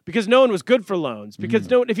because no one was good for loans. Because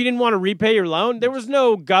if you didn't want to repay your loan, there was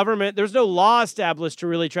no government, there was no law established to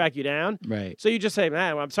really track you down. Right. So you just say,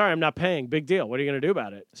 man, I'm sorry, I'm not paying. Big deal. What are you going to do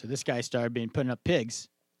about it? So this guy started putting up pigs.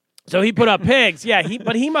 So he put up pigs. Yeah,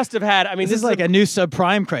 but he must have had. I mean, This is like a new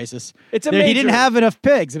subprime crisis. It's a He major- didn't have enough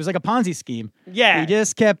pigs. It was like a Ponzi scheme. Yeah. He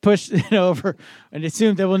just kept pushing it over and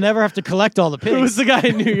assumed that we'll never have to collect all the pigs. Who was the guy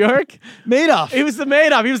in New York? Madoff. He was the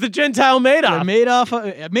Madoff. He was the Gentile Madoff.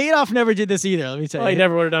 Madoff never did this either. Let me tell Well, you. he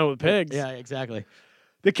never would have done it with pigs. Yeah, exactly.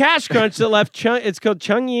 The cash crunch that left it's called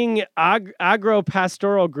Chungying Agro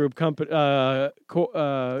Pastoral Group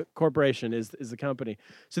Corporation is the company.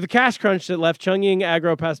 So the cash crunch that left Chungying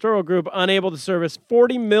Agro Pastoral Group unable to service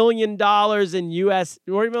 $40 million US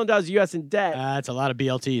in debt That's a lot of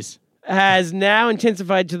BLTs. has now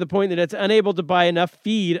intensified to the point that it's unable to buy enough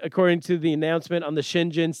feed, according to the announcement on the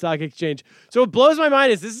Shenzhen Stock Exchange. So what blows my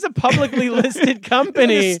mind is this is a publicly listed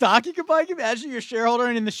company. The stock you can buy. Can you imagine your shareholder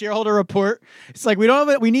and in the shareholder report? It's like we don't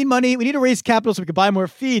have it. We need money. We need to raise capital so we can buy more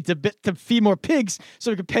feed to feed more pigs so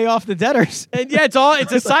we can pay off the debtors. And yeah,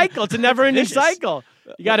 it's a cycle. It's a never-ending vicious. cycle.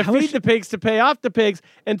 You got to How feed much- the pigs to pay off the pigs,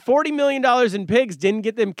 and $40 million in pigs didn't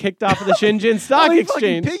get them kicked off of the Shenzhen Stock How many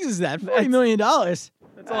Exchange. fucking pigs is that? $40 million. That's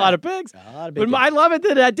a lot of pigs. A lot of big But I love it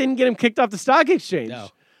that didn't get him kicked off the stock exchange. No.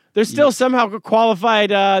 They're still somehow qualified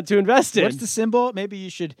to invest in. What's the symbol? Maybe you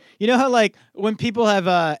should. You know how like when people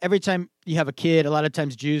have every time you have a kid, a lot of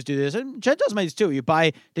times Jews do this, and Gentiles might do too. You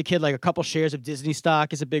buy the kid like a couple shares of Disney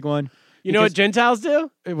stock is a big one. You know what Gentiles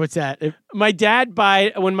do? What's that? My dad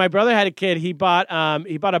when my brother had a kid, he bought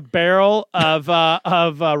a barrel of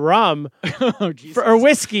rum Oh, Jesus. or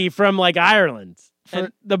whiskey from like Ireland. For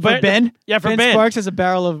And Ben? Yeah, for Ben Ben. Sparks has a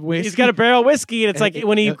barrel of whiskey. He's got a barrel of whiskey, and it's like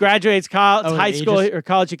when he graduates college, Oh, high it school ages? or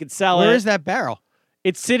college, he could sell Where it. is that barrel?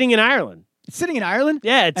 It's sitting in Ireland. It's sitting in Ireland?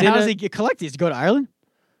 Yeah, it's And in how a- does he get collected? Does he go to Ireland?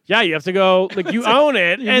 Yeah, you have to go like you own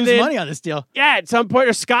it, You and lose then money on this deal. yeah, at some point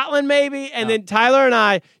or Scotland maybe, and then Tyler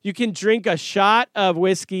and you can drink a shot of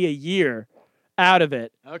whiskey a year out of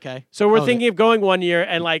it. Okay. So we're Oh, thinking of going one year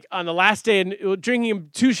and like on the last day and drinking him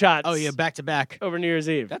 2 shots. Oh, yeah, back to back. over New Year's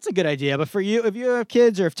Eve. That's a good idea. But for you, if you have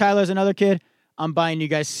kids or if Tyler's another kid, I'm buying you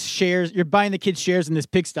guys shares. You're buying the kids shares in this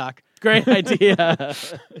pig stock. Great idea.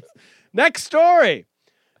 Next story.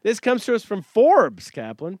 This comes to us from Forbes,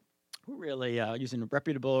 Kaplan. We're really using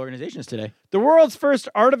reputable organizations today. The world's first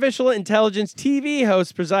artificial intelligence TV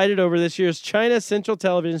host presided over this year's China Central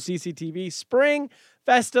Television CCTV Spring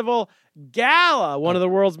Festival Gala, one of the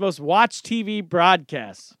world's most watched TV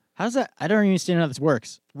broadcasts. How's that? I don't even understand how this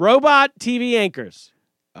works. Robot TV anchors.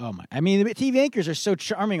 Oh my! I mean, the TV anchors are so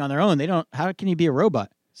charming on their own. They don't. How can you be a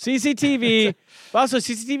robot? CCTV, but also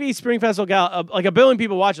CCTV Spring Festival Gala, like a billion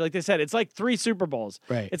people watch it. Like they said, it's like 3 Super Bowls.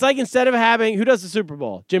 Right. It's like instead of having, who does the Super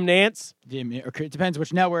Bowl? Jim Nance? It depends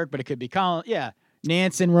which network, but it could be Colin. Yeah,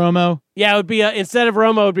 Nance and Romo. Yeah, it would be instead of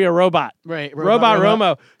Romo, it would be a robot. Right. Robot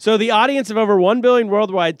Romo. So the audience of over 1 billion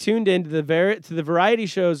worldwide tuned into the variety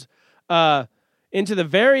shows, into the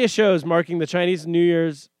various shows marking the Chinese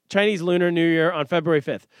Lunar New Year on February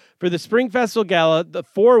 5th. For the Spring Festival Gala, the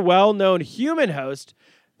 4 well-known human hosts,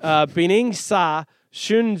 Bining Sa,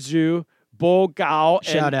 Shunzhu, Bo Gao,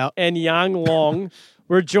 and Yang Long,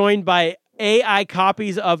 were joined by AI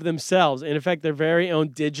copies of themselves. In effect, their very own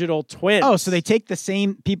digital twins. Oh, so they take the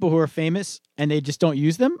same people who are famous and they just don't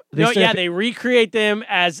use them? They recreate them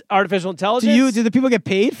as artificial intelligence. Do the people get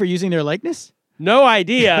paid for using their likeness? No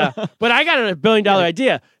idea, but I got a $1 billion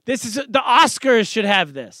idea. This is the Oscars should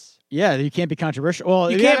have this. Yeah, you can't be controversial. Well,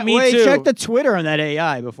 you can't. Me too. Check the Twitter on that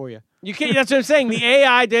AI before you. You can't. That's what I'm saying. The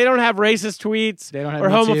AI, they don't have racist tweets, they don't have or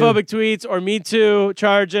homophobic tweets, or Me Too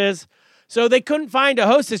charges. So they couldn't find a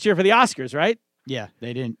host this year for the Oscars, right? Yeah,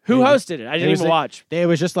 they didn't. Who hosted it? I didn't even watch. It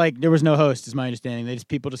was just like there was no host, is my understanding.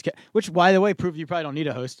 People just kept, which, by the way, proved you probably don't need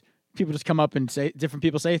a host. People just come up and say different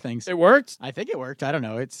people say things. It worked? I think it worked. I don't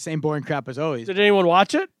know. It's the same boring crap as always. Did anyone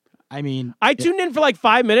watch it? I mean, I tuned in for like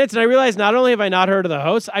 5 minutes, and I realized not only have I not heard of the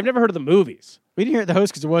hosts, I've never heard of the movies. We didn't hear the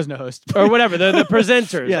host because there was no host. Or whatever, the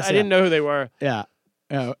presenters. Yes, I didn't know who they were. Yeah.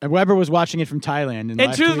 And Weber was watching it from Thailand.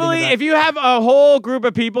 And truthfully, if you have a whole group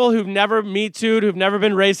of people who've never Me Too'd, who've never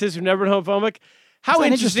been racist, who've never been homophobic, how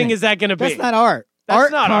interesting is that going to be? That's not art.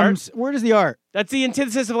 That's not art. Where does the art? That's the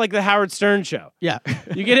antithesis of like the Howard Stern show. Yeah.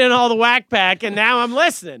 You get in all the whack pack, and now I'm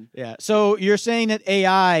listening. Yeah. So you're saying that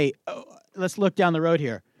AI, let's look down the road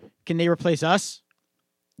here. Can they replace us?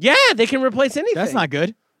 Yeah, they can replace anything. That's not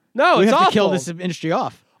good. No, we it's have awful. to kill this industry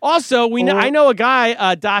off. Also, I know a guy,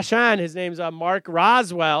 Dashan, his name's Mark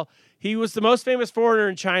Roswell. He was the most famous foreigner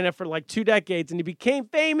in China for like 2 decades, and he became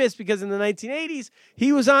famous because in the 1980s,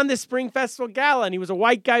 he was on this Spring Festival Gala, and he was a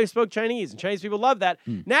white guy who spoke Chinese, and Chinese people love that.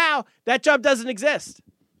 Now, that job doesn't exist.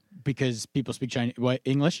 Because people speak Chinese,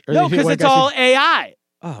 English? No, because it's all AI.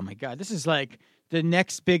 Oh, my God. This is like the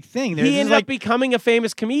next big thing. He ended up becoming a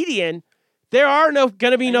famous comedian. There are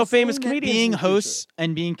going to be no famous comedians. Being hosts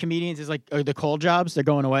and being comedians is like the coal jobs. They're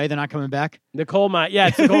going away. They're not coming back. The coal mine. Yeah,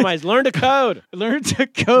 it's the coal mines. Learn to code. Learn to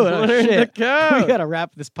code. Learn to code. We got to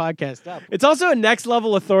wrap this podcast up. It's also a next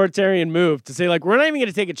level authoritarian move to say, like, we're not even going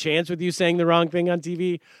to take a chance with you saying the wrong thing on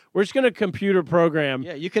TV. We're just going to computer program.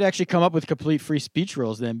 Yeah, you could actually come up with complete free speech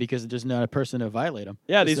rules then because there's not a person to violate them.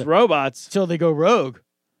 Yeah, these robots. Till they go rogue.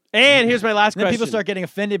 And here's my last question. Then people start getting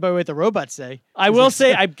offended by what the robots say. I will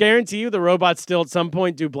say, I guarantee you the robots still at some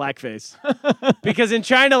point do blackface. Because in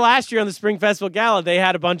China last year on the Spring Festival Gala, they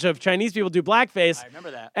had a bunch of Chinese people do blackface. I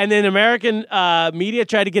remember that. And then American media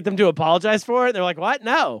tried to get them to apologize for it. They're like, what?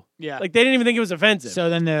 No. Yeah. Like, they didn't even think it was offensive. So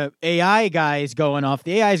then the AI guy is going off.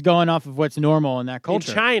 The AI is going off of what's normal in that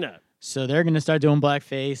culture. In China. So they're going to start doing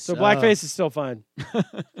blackface. So blackface is still fun.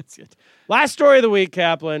 That's good. Last story of the week,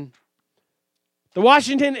 Kaplan. The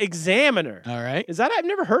Washington Examiner. All right. Is that? I've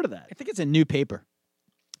never heard of that. I think it's a new paper.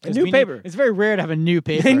 A new paper. It's very rare to have a new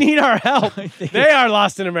paper. They need our help. They are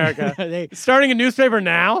lost in America. Starting a newspaper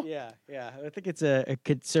now? Yeah. I think it's a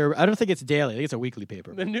conservative. I don't think it's daily. I think it's a weekly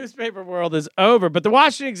paper. The newspaper world is over. But the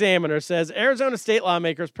Washington Examiner says Arizona state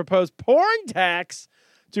lawmakers propose porn tax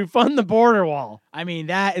to fund the border wall. I mean,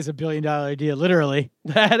 that is $1 billion idea, literally.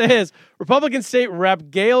 That is. Republican State Rep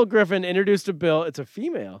Gail Griffin introduced a bill. It's a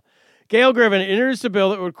female. Gail Griffin introduced a bill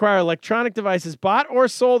that would require electronic devices bought or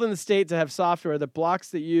sold in the state to have software that blocks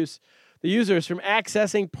the users from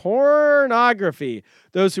accessing pornography.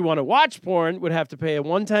 Those who want to watch porn would have to pay a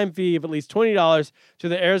one-time fee of at least $20 to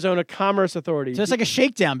the Arizona Commerce Authority. So it's like a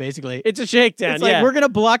shakedown, basically. It's a shakedown, It's like, we're going to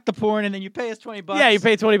block the porn, and then you pay us $20. Yeah, you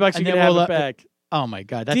pay $20, you can have it back. Oh, my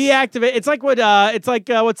God. That's... Deactivate. It's like what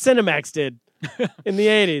Cinemax did in the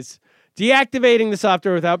 80s. Deactivating the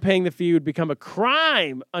software without paying the fee would become a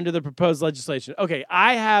crime under the proposed legislation. Okay,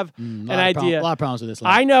 I have an idea. A lot of problems with this.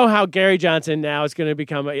 I know how Gary Johnson now is going to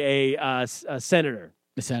become a senator.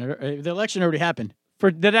 The senator? The election already happened.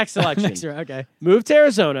 For the next election. Next year, okay. Move to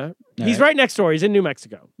Arizona. He's right next door. He's in New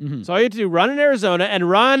Mexico. Mm-hmm. So all you have to do, run in Arizona and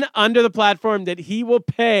run under the platform that he will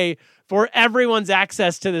pay for everyone's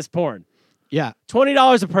access to this porn. Yeah.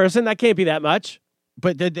 $20 a person. That can't be that much.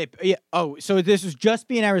 But did they? Yeah. Oh, so this would just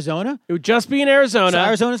be in Arizona? It would just be in Arizona. So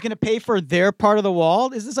Arizona's going to pay for their part of the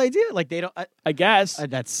wall? Is this idea? Like they don't? I guess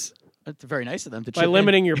that's very nice of them to by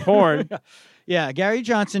limiting your porn. Yeah, Gary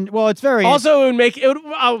Johnson. Well, it's very Also, it would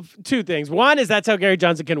two things. One is that's how Gary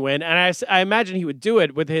Johnson can win, and I imagine he would do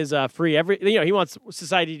it with his free he wants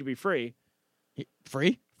society to be free.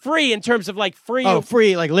 free. Free in terms of like free. Oh,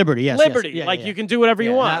 free like liberty. Yes, liberty. yes. Yeah, like yeah. you can do whatever you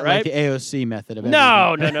Yeah, want, not right? Like the AOC method of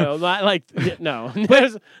no, everything. not like no.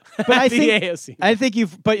 But I the think AOC. I think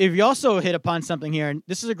if you also hit upon something here, and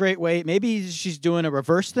this is a great way. Maybe she's doing a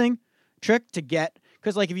reverse trick to get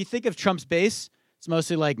because like if you think of Trump's base, it's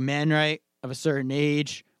mostly like men, right, of a certain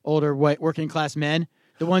age, older white working class men,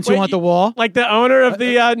 the ones who want the wall. Like the owner of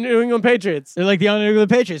the New England Patriots. They're like the owner of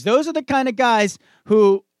the Patriots. Those are the kind of guys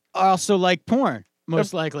who also like porn.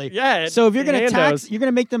 Most likely. Yeah. So if you're going to Nando's. you're going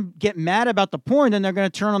to make them get mad about the porn, then they're going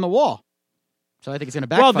to turn on the wall. So I think it's going to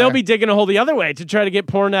backfire. Well, they'll be digging a hole the other way to try to get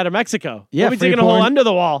porn out of Mexico. Yeah, they'll be free digging a hole porn. under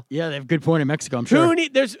the wall. Yeah, they have good porn in Mexico, I'm sure.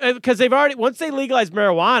 There's because they've already once they legalize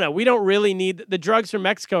marijuana, we don't really need the drugs from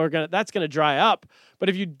Mexico that's going to dry up. But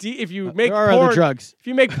if you make there are porn, other drugs. if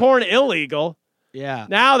you make porn illegal, Yeah.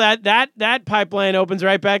 now that pipeline opens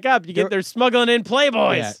right back up. They're smuggling in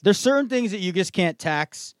Playboys. Yeah. There's certain things that you just can't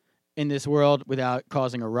tax in this world without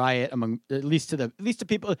causing a riot among at least to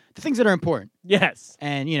people, the things that are important. Yes,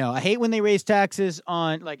 And I hate when they raise taxes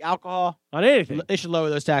on like alcohol. on anything. They should lower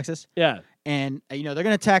those taxes. Yeah. And they're going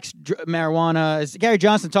to tax marijuana, as Gary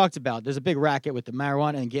Johnson talked about. There's a big racket with the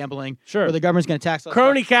marijuana and gambling. Sure. Where the government's going to tax all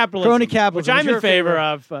Crony stuff. capitalism. Crony capitalism, Which which I'm you're in favor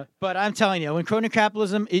of. of. But I'm telling you, when crony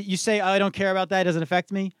capitalism, you say, I don't care about that, it doesn't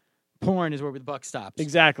affect me. Porn is where the buck stops.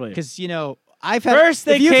 Exactly. Because I've had First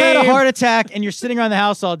they if you've had a came- heart attack and you're sitting around the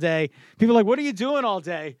house all day, people are like, what are you doing all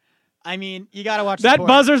day? I mean, you got to watch That the porn.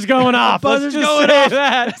 buzzer's going off. buzzer's Let's just going say off.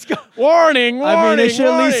 that. Let's go. Warning, I mean, they should at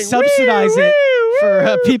warning. least subsidize Woo, it woo, for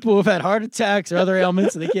woo. people who've had heart attacks or other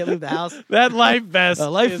ailments and they can't leave the house. That life vest.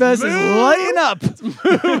 Life vest is lighting up.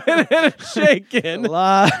 moving and shaking. A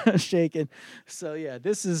lot of shaking. So yeah,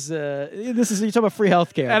 this is you're talking about free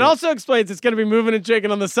healthcare. And also explains it's going to be moving and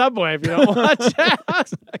shaking on the subway if you don't watch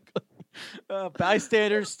out.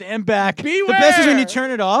 Bystanders, stand back. Beware. The best is when you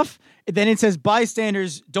turn it off. Then it says,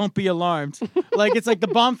 bystanders, don't be alarmed. It's like the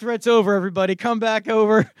bomb threat's over, everybody. Come back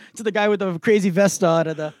over to the guy with the crazy vest on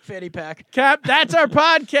and the fanny pack. Cap, that's our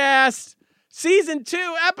podcast. Season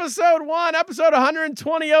 2, episode 1, episode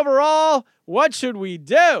 120 overall. What should we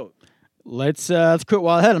do? Let's quit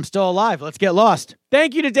while ahead. I'm still alive. Let's get lost.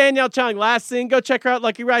 Thank you to Danielle Chang. Last thing, go check her out,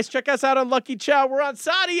 Lucky Rice. Check us out on Lucky Chow. We're on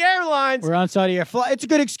Saudi Airlines. We're on Saudi Arabia. It's a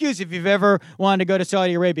good excuse if you've ever wanted to go to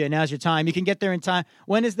Saudi Arabia. Now's your time. You can get there in time.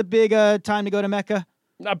 When is the big time to go to Mecca?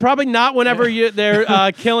 Probably not whenever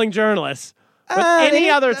they're killing journalists. But any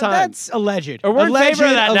other time. That's alleged. Or we're in favor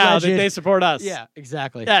of that now that alleged. they support us. Yeah,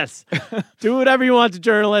 exactly. Yes. Do whatever you want to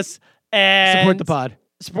journalists. And Support the pod.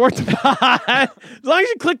 Support the pod. As long as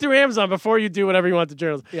you click through Amazon before you do whatever you want to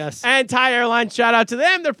journalists. Yes. And Thai Airlines, shout out to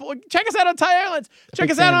them. Check us out on Thai Airlines. Check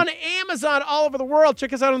Big us out fan. on Amazon all over the world.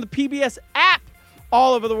 Check us out on the PBS app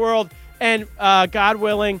all over the world. And God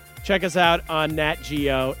willing, check us out on Nat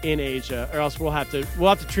Geo in Asia, or else we'll have to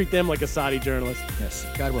treat them like a Saudi journalist. Yes,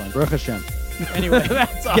 God willing. Baruch Hashem. Anyway,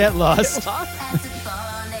 That's all. get lost. After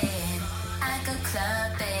falling, I go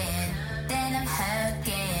clubbing, then I'm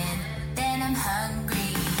hugging, then I'm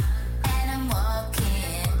hungry, and I'm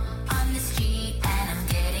walking on the street, and I'm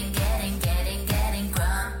getting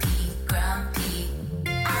grumpy.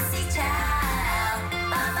 I see Chow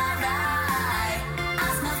by my ride. I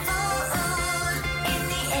smell food in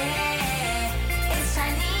the air. It's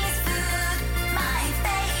Chinese food, my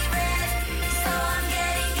favorite. So I'm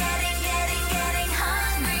getting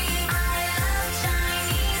hungry. I love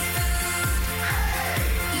Chinese food.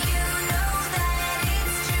 You know that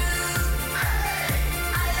it's true.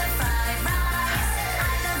 I love fried rice.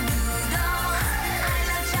 I love noodles. I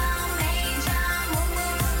love chow mein, chow moo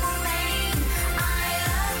moo moo moo mein. I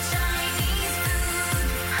love Chinese food.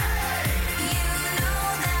 You know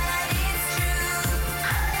that it's true.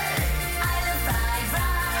 I love fried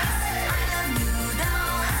rice. I love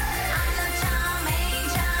noodles. I love chow mein,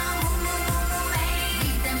 chow moo moo moo moo mein.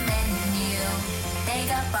 Read the menu. They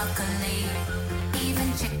got broccoli, even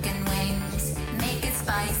chicken wings. Make it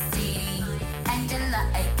spicy, and you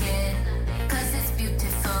like it, 'cause it's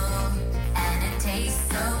beautiful, and it tastes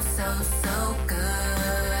so